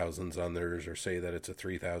 3,000s on theirs or say that it's a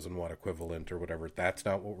 3,000-watt equivalent or whatever. That's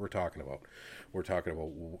not what we're talking about. We're talking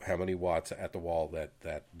about how many watts at the wall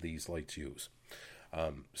that these lights use.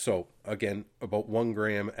 So, again, about 1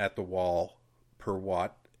 gram at the wall per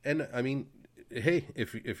watt. And, I mean, hey,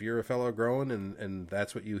 if you're a fellow growing and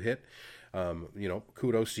that's what you hit,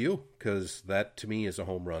 kudos to you, because that to me is a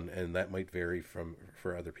home run, and that might vary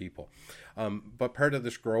for other people. But part of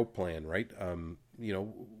this grow plan, right?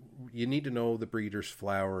 You need to know the breeder's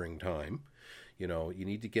flowering time. You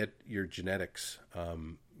need to get your genetics,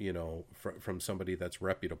 from somebody that's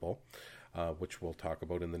reputable, which we'll talk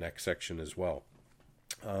about in the next section as well.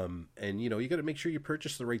 And you got to make sure you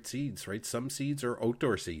purchase the right seeds, right? Some seeds are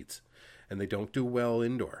outdoor seeds, and they don't do well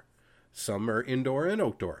indoor. Some are indoor and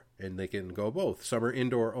outdoor, and they can go both. Some are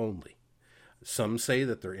indoor only. Some say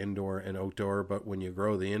that they're indoor and outdoor, but when you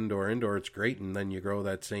grow the indoor, it's great, and then you grow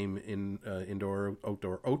that same indoor,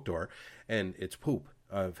 outdoor, and it's poop.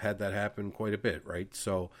 I've had that happen quite a bit, right?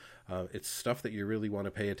 So it's stuff that you really want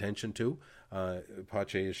to pay attention to.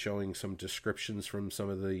 Pache is showing some descriptions from some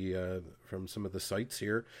of the sites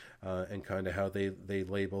here, and kind of how they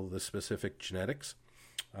label the specific genetics.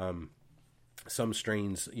 Some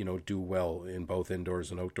strains, do well in both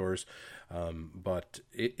indoors and outdoors. But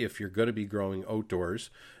if you're going to be growing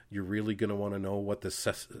outdoors, you're really going to want to know what the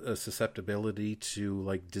susceptibility to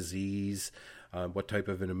like disease, what type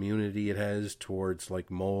of an immunity it has towards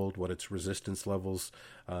like mold, what its resistance levels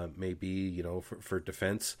may be, for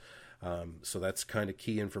defense. So that's kind of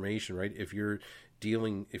key information, right? If you're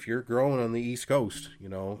growing on the East Coast,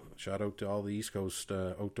 shout out to all the East Coast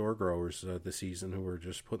outdoor growers this season who are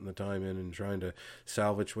just putting the time in and trying to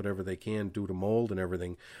salvage whatever they can due to mold and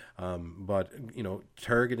everything. But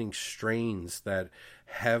targeting strains that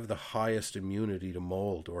have the highest immunity to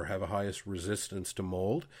mold or have a highest resistance to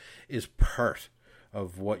mold is part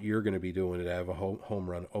of what you're going to be doing to have a home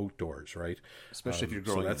run outdoors, right? Especially if you're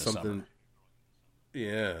growing in the summer.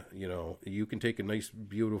 Yeah, you can take a nice,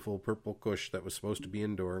 beautiful purple kush that was supposed to be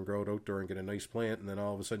indoor and grow it outdoor and get a nice plant, and then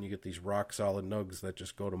all of a sudden you get these rock-solid nugs that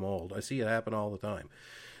just go to mold. I see it happen all the time.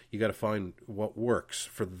 You got to find what works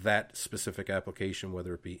for that specific application,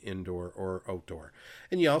 whether it be indoor or outdoor.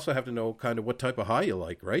 And you also have to know kind of what type of high you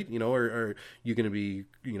like, right? Are you going to be,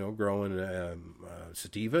 growing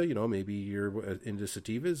sativa? Maybe you're into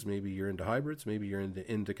sativas, maybe you're into hybrids, maybe you're into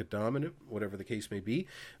indica dominant, whatever the case may be,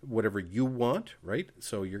 whatever you want, right?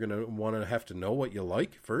 So you're going to have to know what you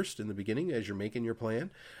like first in the beginning as you're making your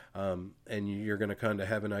plan. And you're going to kind of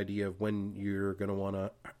have an idea of when you're going to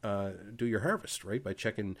want to do your harvest, right? By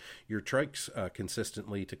checking your trikes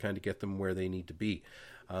consistently to kind of get them where they need to be.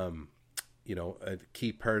 A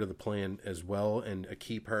key part of the plan as well, and a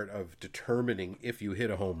key part of determining if you hit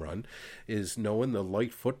a home run, is knowing the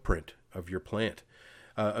light footprint of your plant.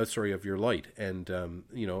 Of your light, and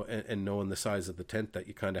and knowing the size of the tent that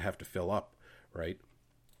you kind of have to fill up, right?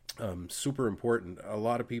 Super important. A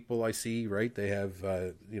lot of people I see, right, they have,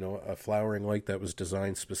 a flowering light that was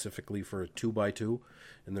designed specifically for a 2x2,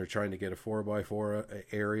 and they're trying to get a 4x4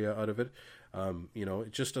 area out of it.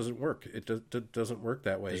 It just doesn't work. It doesn't work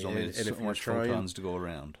that way. There's only so much photons to go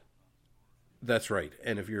around. That's right.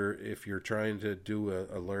 And if you're trying to do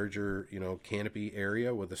a larger, canopy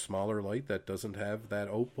area with a smaller light that doesn't have that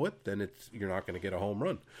output, then you're not going to get a home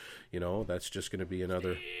run. That's just going to be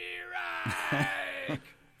another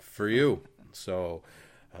for you. So,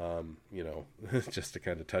 just to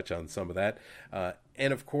kind of touch on some of that.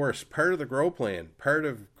 And of course, part of the grow plan, part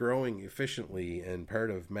of growing efficiently and part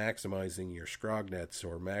of maximizing your scrog nets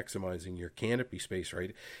or maximizing your canopy space,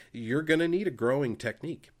 right? You're going to need a growing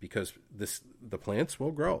technique because the plants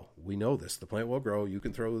will grow. We know this. The plant will grow. You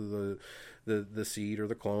can throw the seed or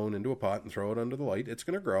the clone into a pot and throw it under the light. It's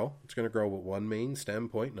going to grow. It's going to grow with one main stem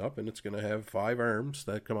pointing up, and it's going to have 5 arms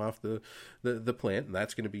that come off the plant, and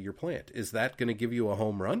that's going to be your plant. Is that going to give you a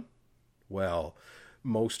home run? Well,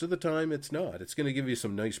 most of the time it's not. It's going to give you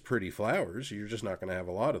some nice pretty flowers. You're just not going to have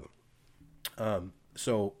a lot of them.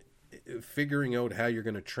 So figuring out how you're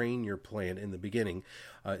going to train your plant in the beginning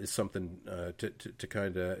is something to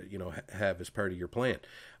kind of have as part of your plan.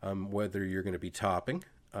 Whether you're going to be topping,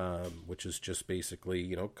 which is just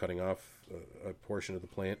basically, cutting off a portion of the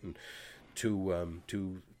plant and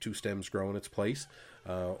two stems grow in its place.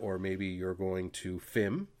 Or maybe you're going to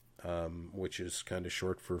FIM, which is kind of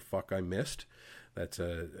short for fuck I missed. That's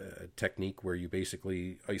a technique where you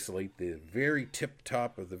basically isolate the very tip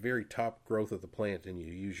top of the very top growth of the plant, and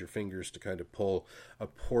you use your fingers to kind of pull a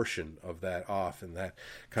portion of that off. And that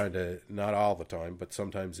kind of, not all the time, but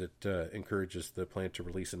sometimes it encourages the plant to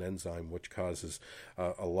release an enzyme, which causes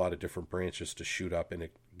a lot of different branches to shoot up, and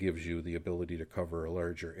it gives you the ability to cover a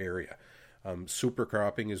larger area. Super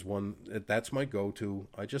cropping is one, that's my go-to.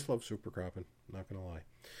 I just love super cropping, not going to lie.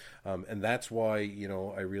 And that's why,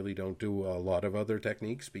 I really don't do a lot of other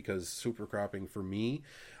techniques, because super cropping for me,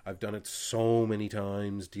 I've done it so many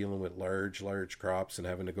times, dealing with large crops and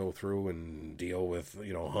having to go through and deal with,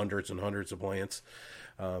 hundreds and hundreds of plants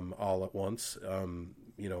all at once.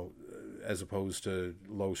 As opposed to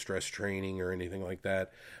low stress training or anything like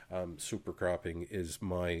that. Super cropping is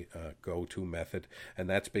my go-to method, and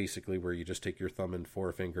that's basically where you just take your thumb and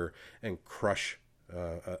forefinger and crush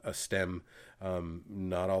a stem,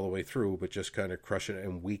 not all the way through, but just kind of crush it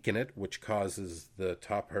and weaken it, which causes the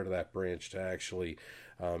top part of that branch to actually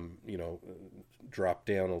drop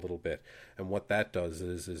down a little bit. And what that does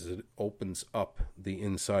is it opens up the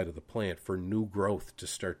inside of the plant for new growth to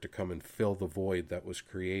start to come and fill the void that was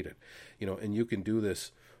created. And you can do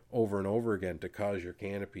this over and over again to cause your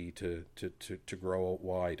canopy to grow out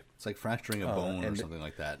wide. It's like fracturing a bone or something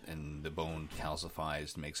like that, and the bone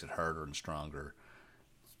calcifies, makes it harder and stronger.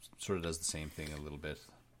 Sort of does the same thing a little bit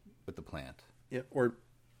with the plant. Yeah, or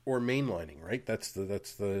mainlining, right? That's the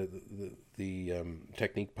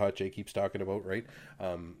technique Pache keeps talking about, right?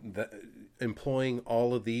 Employing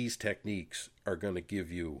all of these techniques are going to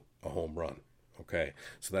give you a home run. Okay,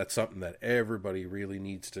 so that's something that everybody really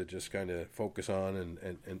needs to just kind of focus on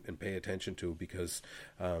and pay attention to, because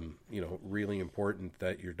really important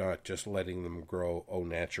that you're not just letting them grow au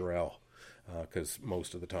naturel. Because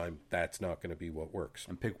most of the time, that's not going to be what works.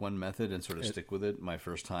 And pick one method and sort of stick with it. My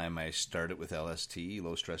first time, I started with LST,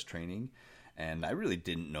 low stress training, and I really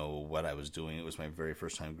didn't know what I was doing. It was my very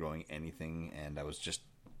first time growing anything, and I was just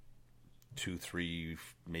 2, 3,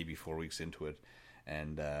 maybe 4 weeks into it.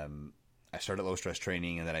 And I started low stress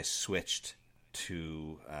training, and then I switched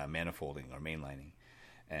to manifolding or mainlining.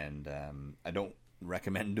 And I don't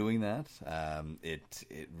recommend doing that. It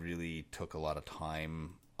really took a lot of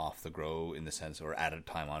time off the grow, in the sense, or added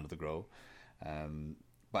time onto the grow.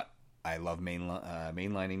 But I love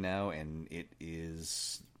mainlining now, and it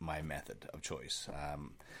is my method of choice.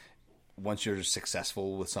 Once you're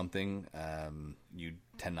successful with something, you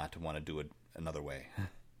tend not to want to do it another way.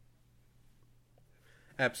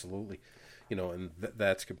 Absolutely. And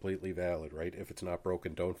that's completely valid, right? If it's not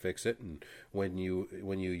broken, don't fix it. And when you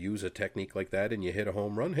use a technique like that and you hit a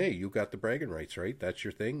home run, hey, you got the bragging rights, right? That's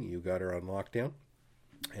your thing. You got her on lockdown.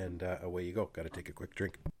 And away you go. Got to take a quick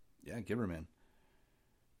drink. Yeah, give her, man.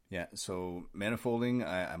 Yeah, so manifolding,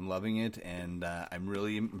 I'm loving it, and I'm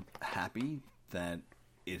really happy that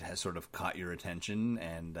it has sort of caught your attention,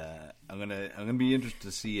 and I'm gonna be interested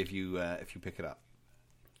to see if you pick it up.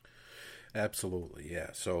 Absolutely, yeah.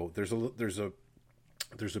 So there's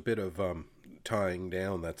a bit of tying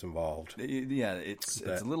down that's involved. Yeah, it's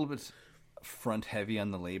a little bit front heavy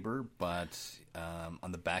on the labor, but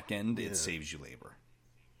on the back end, it saves you labor.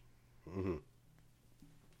 Mm-hmm.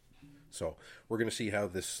 So we're going to see how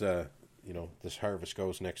this this harvest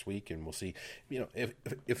goes next week, and we'll see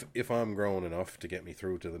if I'm growing enough to get me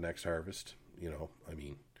through to the next harvest. Hey,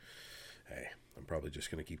 I'm probably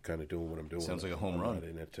just going to keep kind of doing what I'm doing. Sounds like a home run.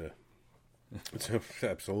 In it.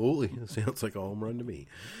 Absolutely, it sounds like a home run to me.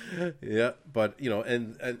 Yeah, but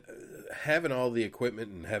and having all the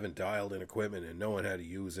equipment and having dialed in equipment and knowing how to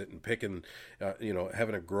use it and picking,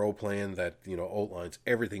 having a grow plan that outlines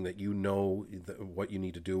everything that what you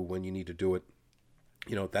need to do, when you need to do it.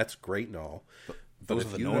 That's great and all. But those are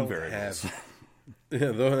the known variables.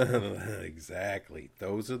 Exactly,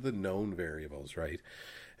 those are the known variables, right?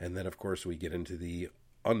 And then of course we get into the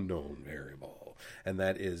unknown variable, and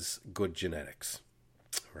that is good genetics,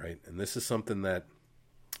 right? And this is something that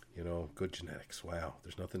good genetics, wow,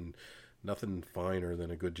 there's nothing finer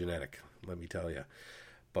than a good genetic, let me tell you.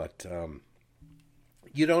 But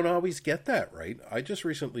you don't always get that, right? I just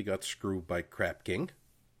recently got screwed by Crap King.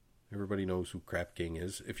 Everybody knows who Crap King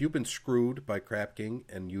is. If you've been screwed by Crap King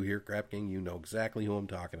and you hear Crap King, you know exactly who I'm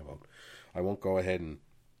talking about. I won't go ahead and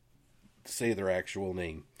say their actual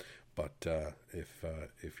name. But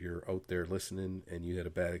if you're out there listening and you had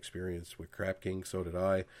a bad experience with Crap King, so did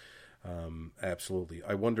I. Absolutely.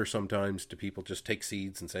 I wonder sometimes, do people just take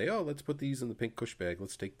seeds and say, oh, let's put these in the pink kush bag.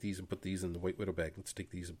 Let's take these and put these in the white widow bag. Let's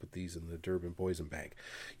take these and put these in the Durban poison bag,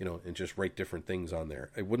 and just write different things on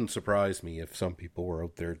there. It wouldn't surprise me if some people were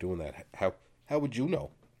out there doing that. How would you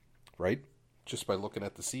know, right? Just by looking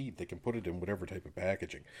at the seed, they can put it in whatever type of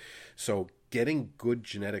packaging. So getting good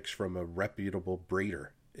genetics from a reputable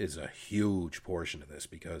breeder is a huge portion of this,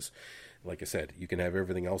 because like I said, you can have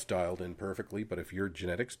everything else dialed in perfectly, but if your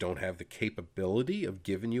genetics don't have the capability of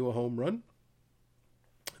giving you a home run,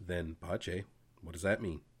 then Pache, what does that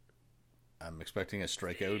mean? I'm expecting a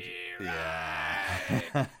strikeout.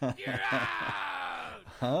 Yeah. You're out.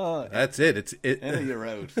 Oh, that's it. You're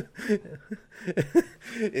out.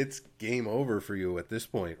 It's game over for you at this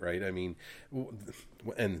point, right? I mean,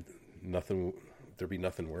 and there'd be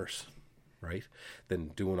nothing worse, right, than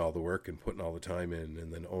doing all the work and putting all the time in,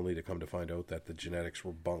 and then only to come to find out that the genetics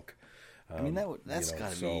were bunk. I mean, that's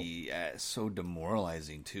got to be so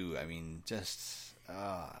demoralizing too. I mean, just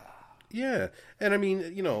yeah, and I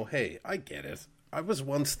mean, hey, I get it. I was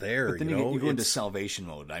once there. But then you go into salvation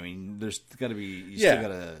mode. I mean, there's got to be still got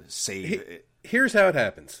to save it. Here's how it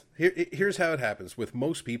happens. Here's how it happens with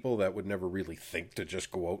most people that would never really think to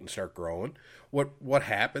just go out and start growing. What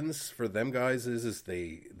happens for them guys is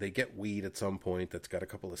they get weed at some point that's got a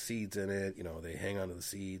couple of seeds in it. They hang on to the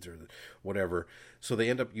seeds or whatever. So they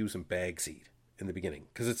end up using bag seed in the beginning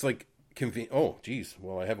because it's like convenient. Oh, geez.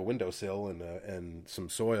 Well, I have a windowsill and some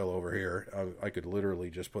soil over here. I could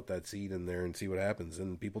literally just put that seed in there and see what happens.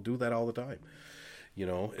 And people do that all the time.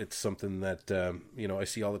 It's something that, I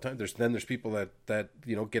see all the time. There's people that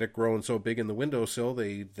get it growing so big in the windowsill,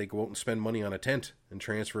 they go out and spend money on a tent and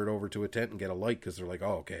transfer it over to a tent and get a light because they're like,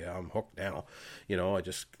 oh, okay, I'm hooked now.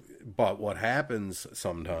 But what happens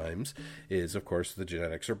sometimes is, of course, the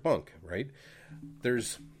genetics are bunk, right?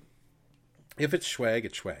 If it's swag,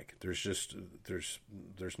 it's swag. There's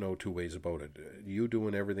no two ways about it. You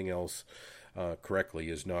doing everything else correctly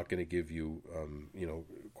is not going to give you,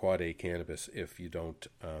 quad A cannabis if you don't,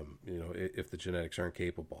 if the genetics aren't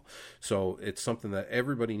capable. So it's something that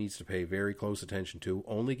everybody needs to pay very close attention to.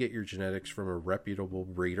 Only get your genetics from a reputable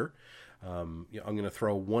breeder. I'm going to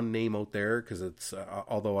throw one name out there because it's,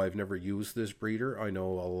 although I've never used this breeder, I know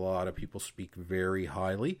a lot of people speak very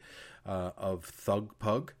highly of Thug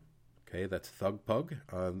Pug. Okay, that's Thug Pug.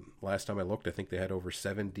 Last time I looked, I think they had over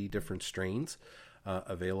 70 different strains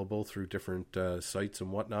available through different sites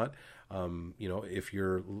and whatnot. If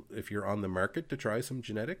you're on the market to try some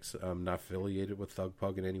genetics, I'm not affiliated with Thug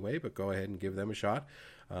Pug in any way, but go ahead and give them a shot.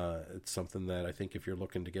 It's something that I think if you're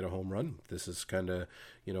looking to get a home run, this is kind of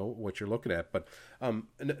what you're looking at. But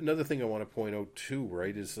another thing I want to point out too,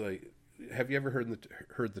 right, is like, have you ever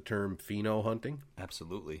heard the term pheno hunting?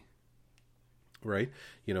 Absolutely. Right,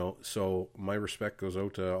 so my respect goes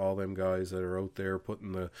out to all them guys that are out there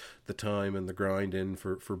putting the time and the grind in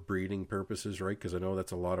for breeding purposes, right? Because I know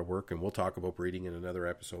that's a lot of work, and we'll talk about breeding in another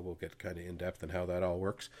episode. We'll get kind of in depth in how that all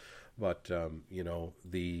works, but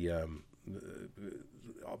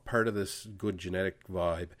part of this good genetic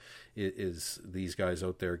vibe is these guys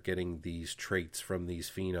out there getting these traits from these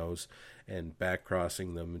phenos and back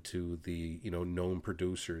crossing them to the known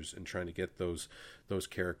producers and trying to get those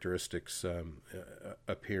characteristics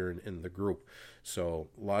appearing in the group. So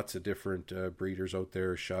lots of different breeders out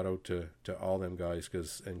there. Shout out to all them guys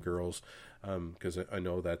and girls, because I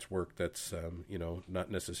know that's work that's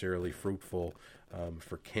not necessarily fruitful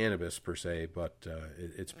for cannabis per se, but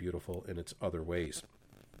it's beautiful in its other ways.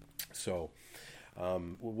 So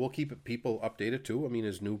we'll keep people updated too. I mean,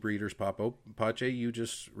 as new breeders pop out. Pache, you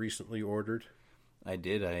just recently ordered. I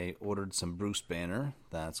did. I ordered some Bruce Banner.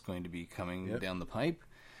 That's going to be coming down the pipe.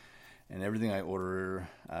 And everything I order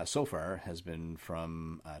so far has been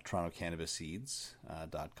from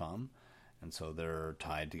TorontoCannabisSeeds.com. And so they're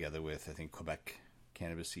tied together with, I think,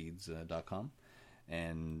 QuebecCannabisSeeds.com.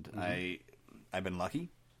 And I've been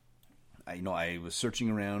lucky. I was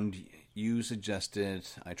searching around. You suggested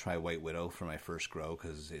I try White Widow for my first grow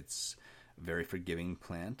because it's a very forgiving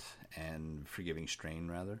plant and forgiving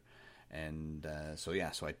strain, rather. And so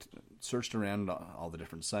I searched around all the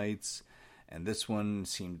different sites, and this one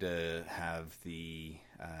seemed to have the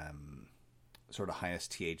sort of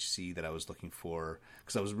highest THC that I was looking for,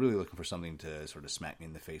 because I was really looking for something to sort of smack me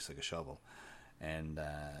in the face like a shovel, and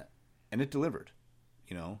it delivered.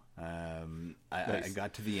 I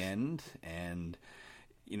got to the end, and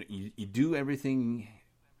you do everything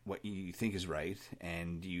what you think is right,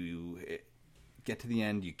 and you get to the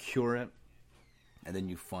end, you cure it, and then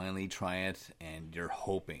you finally try it, and you're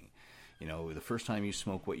hoping. The first time you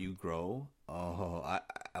smoke what you grow, I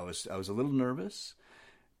was a little nervous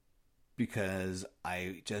because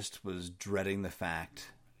I just was dreading the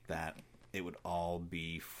fact that it would all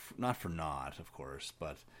be, not for naught, of course,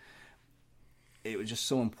 but it was just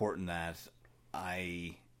so important that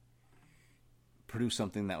I produce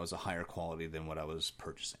something that was a higher quality than what I was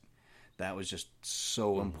purchasing. That was just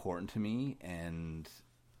so important to me, and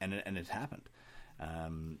it happened.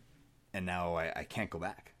 And now I can't go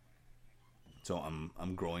back. So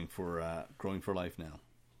I'm growing for life now.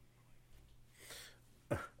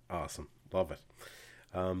 Awesome. Love it.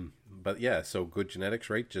 But yeah, so good genetics,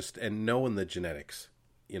 right? And knowing the genetics,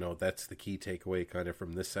 that's the key takeaway kind of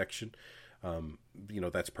from this section.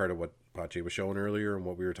 That's part of what Pache was showing earlier and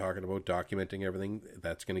what we were talking about, documenting everything.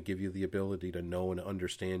 That's going to give you the ability to know and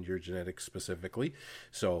understand your genetics specifically.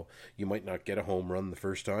 So you might not get a home run the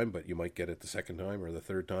first time, but you might get it the second time or the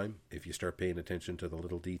third time if you start paying attention to the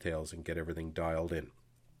little details and get everything dialed in.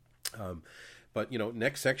 But,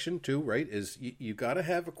 next section too, right, is you got to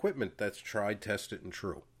have equipment that's tried, tested, and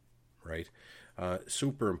true, right?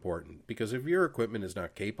 Super important, because if your equipment is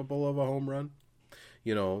not capable of a home run,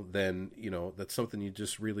 then, that's something you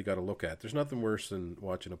just really got to look at. There's nothing worse than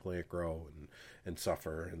watching a plant grow and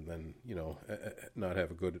suffer and then, not have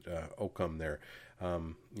a good outcome there.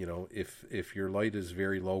 If your light is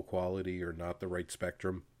very low quality or not the right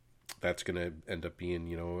spectrum, that's going to end up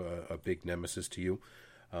being, a big nemesis to you.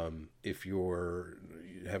 If you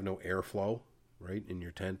have no airflow, right, in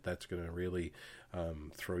your tent, that's going to really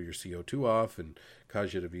throw your CO2 off and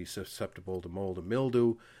cause you to be susceptible to mold and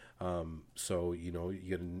mildew. So, you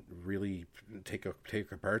got to really take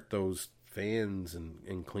apart those fans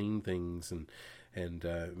and clean things and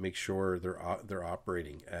make sure they're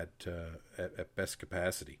operating at best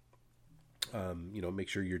capacity. Make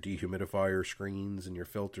sure your dehumidifier screens and your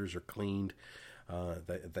filters are cleaned.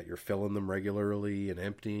 That you're filling them regularly and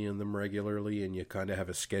emptying them regularly, and you kind of have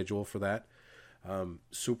a schedule for that.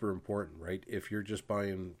 Super important, right? If you're just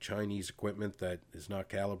buying Chinese equipment that is not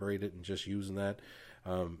calibrated and just using that,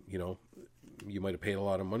 you might have paid a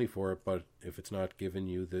lot of money for it, but if it's not giving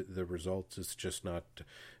you the results, it's just not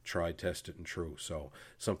tried, tested, and true. So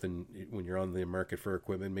something, when you're on the market for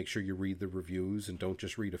equipment, make sure you read the reviews and don't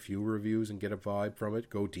just read a few reviews and get a vibe from it.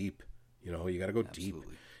 Go deep. You got to go Absolutely.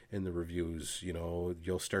 deep in the reviews.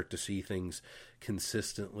 You'll start to see things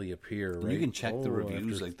consistently appear, right? And you can check the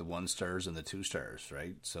reviews, like the 1 stars and the 2 stars,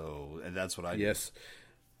 right? So, and that's what I do. Yes.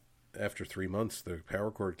 After 3 months, the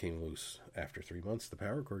power cord came loose. After 3 months, the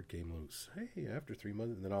power cord came loose. Hey, after 3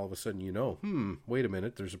 months, and then all of a sudden, wait a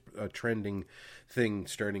minute, there's a trending thing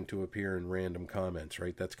starting to appear in random comments,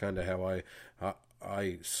 right? That's kind of how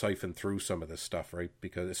I siphon through some of this stuff, right?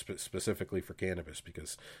 Because specifically for cannabis,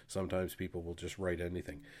 because sometimes people will just write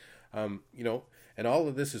anything, and all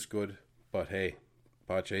of this is good. But hey,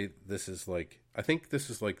 Pache, I think this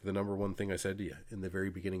is like the number one thing I said to you in the very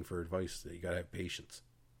beginning for advice, that you got to have patience.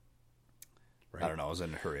 Right? I don't know. I was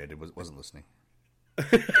in a hurry. I wasn't listening.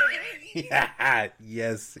 Yeah.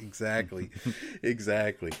 Yes. Exactly.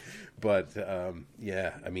 Exactly. But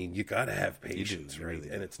you got to have patience, right? Really,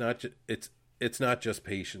 and it's not just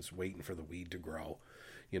patience waiting for the weed to grow.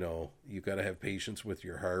 You got to have patience with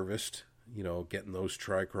your harvest. Getting those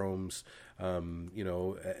trichromes,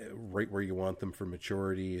 right where you want them for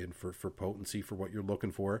maturity and for potency for what you're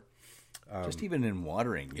looking for. Just even in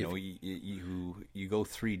watering, you go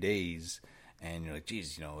 3 days. And you're like,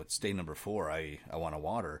 geez, it's day number 4. I want to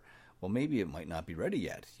water. Well, maybe it might not be ready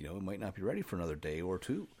yet. It might not be ready for another day or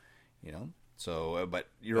 2. So, but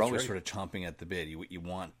you're That's always right. Sort of chomping at the bit. You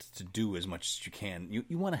want to do as much as you can.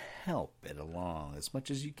 You want to help it along as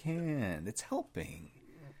much as you can. It's helping.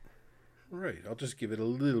 Right. I'll just give it a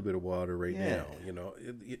little bit of water right now.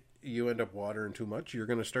 You end up watering too much, you're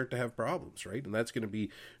going to start to have problems, right? And that's going to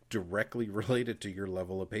be directly related to your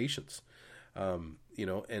level of patience. And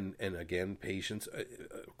again, patience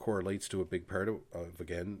correlates to a big part of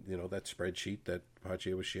again, that spreadsheet that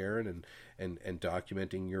Pache was sharing and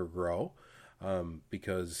documenting your grow,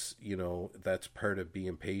 because, that's part of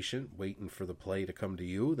being patient, waiting for the play to come to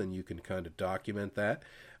you. Then you can kind of document that,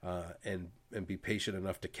 and be patient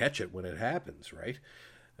enough to catch it when it happens, right?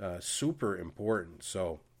 Super important.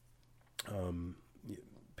 So,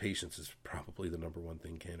 patience is probably the number one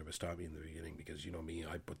thing cannabis taught me in the beginning, because me,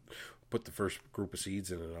 I put the first group of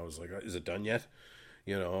seeds in and I was like, is it done yet?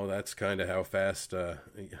 That's kind of how fast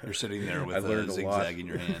you're sitting there with a zigzag in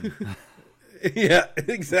your hand. Yeah,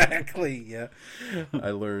 exactly. Yeah,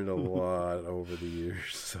 I learned a lot over the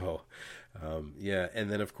years. So,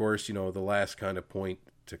 and then of course, the last kind of point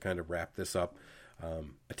to kind of wrap this up,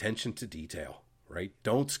 attention to detail, right?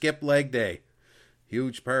 Don't skip leg day.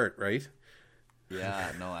 Huge part, right?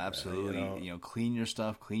 Yeah, no, absolutely. Clean your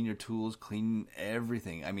stuff, clean your tools, clean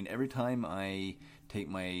everything. I mean, every time I take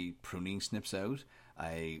my pruning snips out,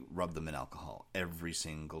 I rub them in alcohol every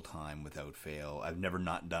single time without fail. I've never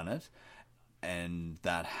not done it. And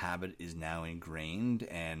that habit is now ingrained,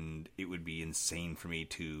 and it would be insane for me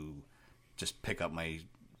to just pick up my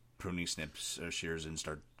pruning snips or shears and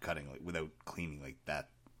start cutting without cleaning like that.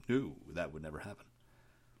 No, that would never happen.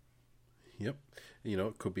 Yep.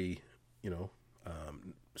 It could be,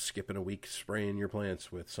 skipping a week spraying your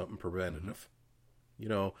plants with something preventative.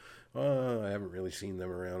 I haven't really seen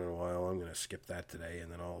them around in a while. I'm going to skip that today.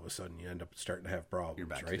 And then all of a sudden you end up starting to have problems. You're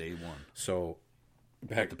back right? to day one. So,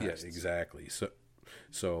 exactly.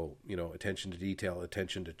 So, attention to detail,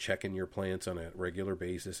 attention to checking your plants on a regular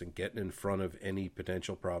basis and getting in front of any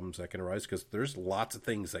potential problems that can arise, because there's lots of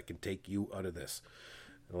things that can take you out of this.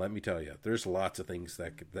 And let me tell you, there's lots of things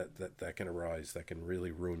that can arise that can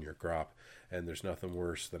really ruin your crop, and there's nothing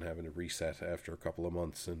worse than having to reset after a couple of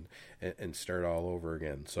months and start all over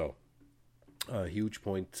again. So, huge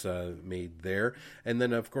points made there. And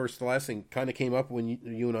then, of course, the last thing kind of came up when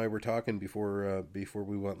you and I were talking before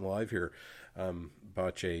we went live here,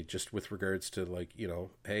 Bache, just with regards to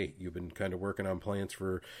hey, you've been kind of working on plants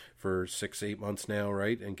for 6-8 months now,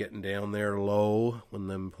 right? And getting down there low when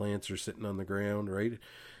them plants are sitting on the ground, right?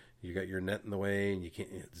 You got your net in the way, and you can't.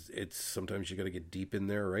 It's sometimes you got to get deep in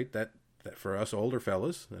there, right? That for us older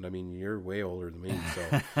fellas, and I mean you're way older than me,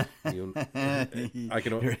 so I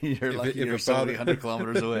can. You're lucky you're 100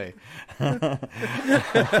 kilometers away.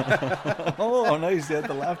 Oh, nice! You had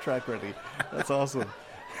the laugh track ready. That's awesome.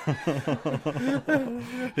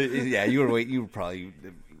 Yeah, you were probably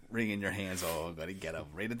wringing your hands. Oh, I'm going to get him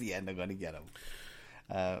right at the end. I'm going to get him.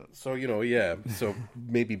 So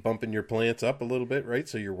maybe bumping your plants up a little bit, right?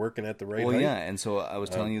 So you're working at the right height. Yeah, and so I was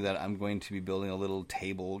telling you that I'm going to be building a little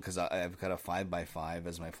table, because I've got a 5x5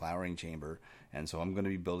 as my flowering chamber, and so I'm going to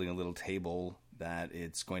be building a little table that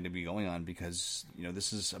it's going to be going on, because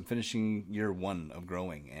I'm finishing year 1 of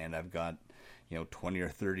growing, and I've got 20 or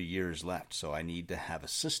 30 years left, so I need to have a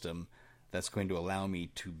system that's going to allow me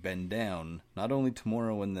to bend down, not only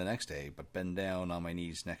tomorrow and the next day, but bend down on my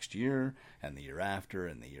knees next year, and the year after,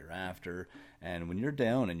 and the year after. And when you're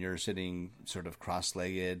down and you're sitting sort of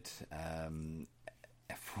cross-legged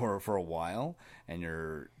for a while, and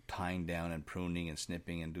you're tying down and pruning and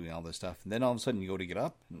snipping and doing all this stuff, and then all of a sudden you go to get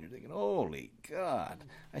up, and you're thinking, holy God,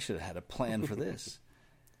 I should have had a plan for this.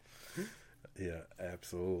 Yeah,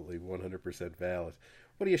 absolutely, 100% valid.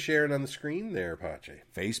 What are you sharing on the screen there, Pache?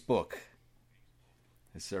 Facebook.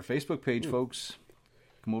 It's our Facebook page, folks.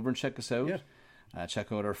 Come over and check us out. Yeah.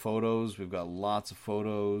 Check out our photos. We've got lots of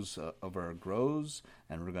photos of our grows,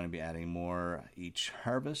 and we're going to be adding more each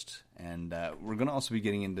harvest. And we're going to also be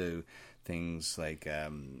getting into things like,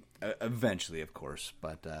 eventually, of course,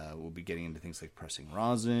 but we'll be getting into things like pressing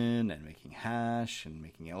rosin and making hash and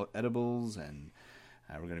making edibles, and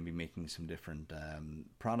we're going to be making some different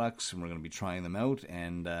products, and we're going to be trying them out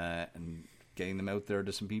and getting them out there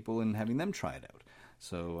to some people and having them try it out.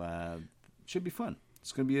 So it should be fun.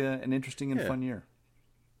 It's going to be an interesting and fun year.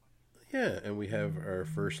 Yeah, and we have our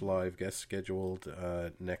first live guest scheduled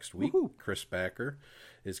next week. Woohoo. Chris Backer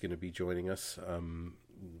is going to be joining us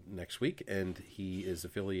next week, and he is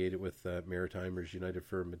affiliated with Maritimers United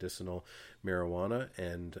for Medicinal Marijuana,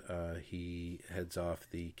 and he heads off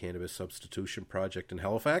the Cannabis Substitution Project in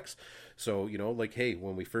Halifax. So, hey,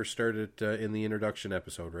 when we first started in the introduction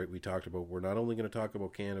episode, right, we talked about we're not only going to talk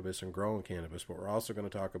about cannabis and growing cannabis, but we're also going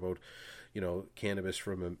to talk about, cannabis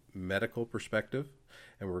from a medical perspective,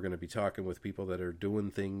 and we're going to be talking with people that are doing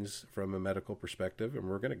things from a medical perspective, and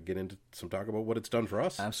we're going to get into some talk about what it's done for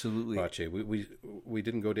us. Absolutely. Bache, we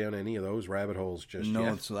didn't go down any of those rabbit holes just yet.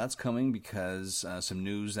 No, so that's coming because some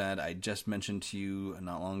news that I just mentioned to you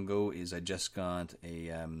not long ago is I just got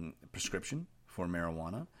a prescription for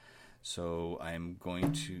marijuana. So I'm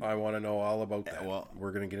going to... I want to know all about that. Well,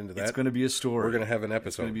 we're going to get into that. It's going to be a story. We're going to have an episode.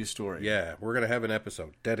 It's going to be a story. Yeah, we're going to have an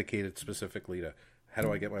episode dedicated specifically to how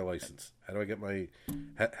do I get my license? How do I get my...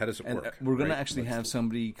 How does it work? We're going to actually have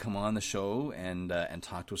somebody come on the show and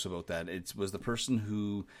talk to us about that. It was the person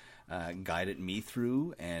who guided me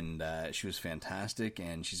through, and she was fantastic,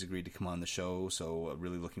 and she's agreed to come on the show, so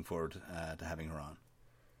really looking forward to having her on.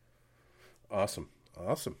 Awesome.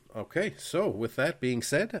 Okay, so with that being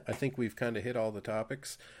said, I think we've kind of hit all the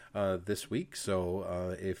topics this week.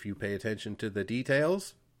 So if you pay attention to the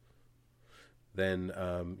details, then,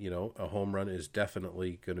 a home run is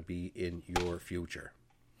definitely going to be in your future.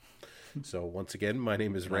 So once again, my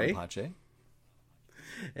name is Ray. Pache.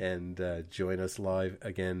 And join us live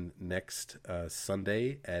again next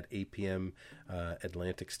Sunday at 8 p.m.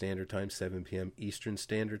 Atlantic Standard Time, 7 p.m. Eastern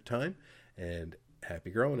Standard Time. And happy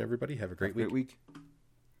growing, everybody. Have a great week. Great week.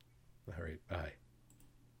 All right. Bye.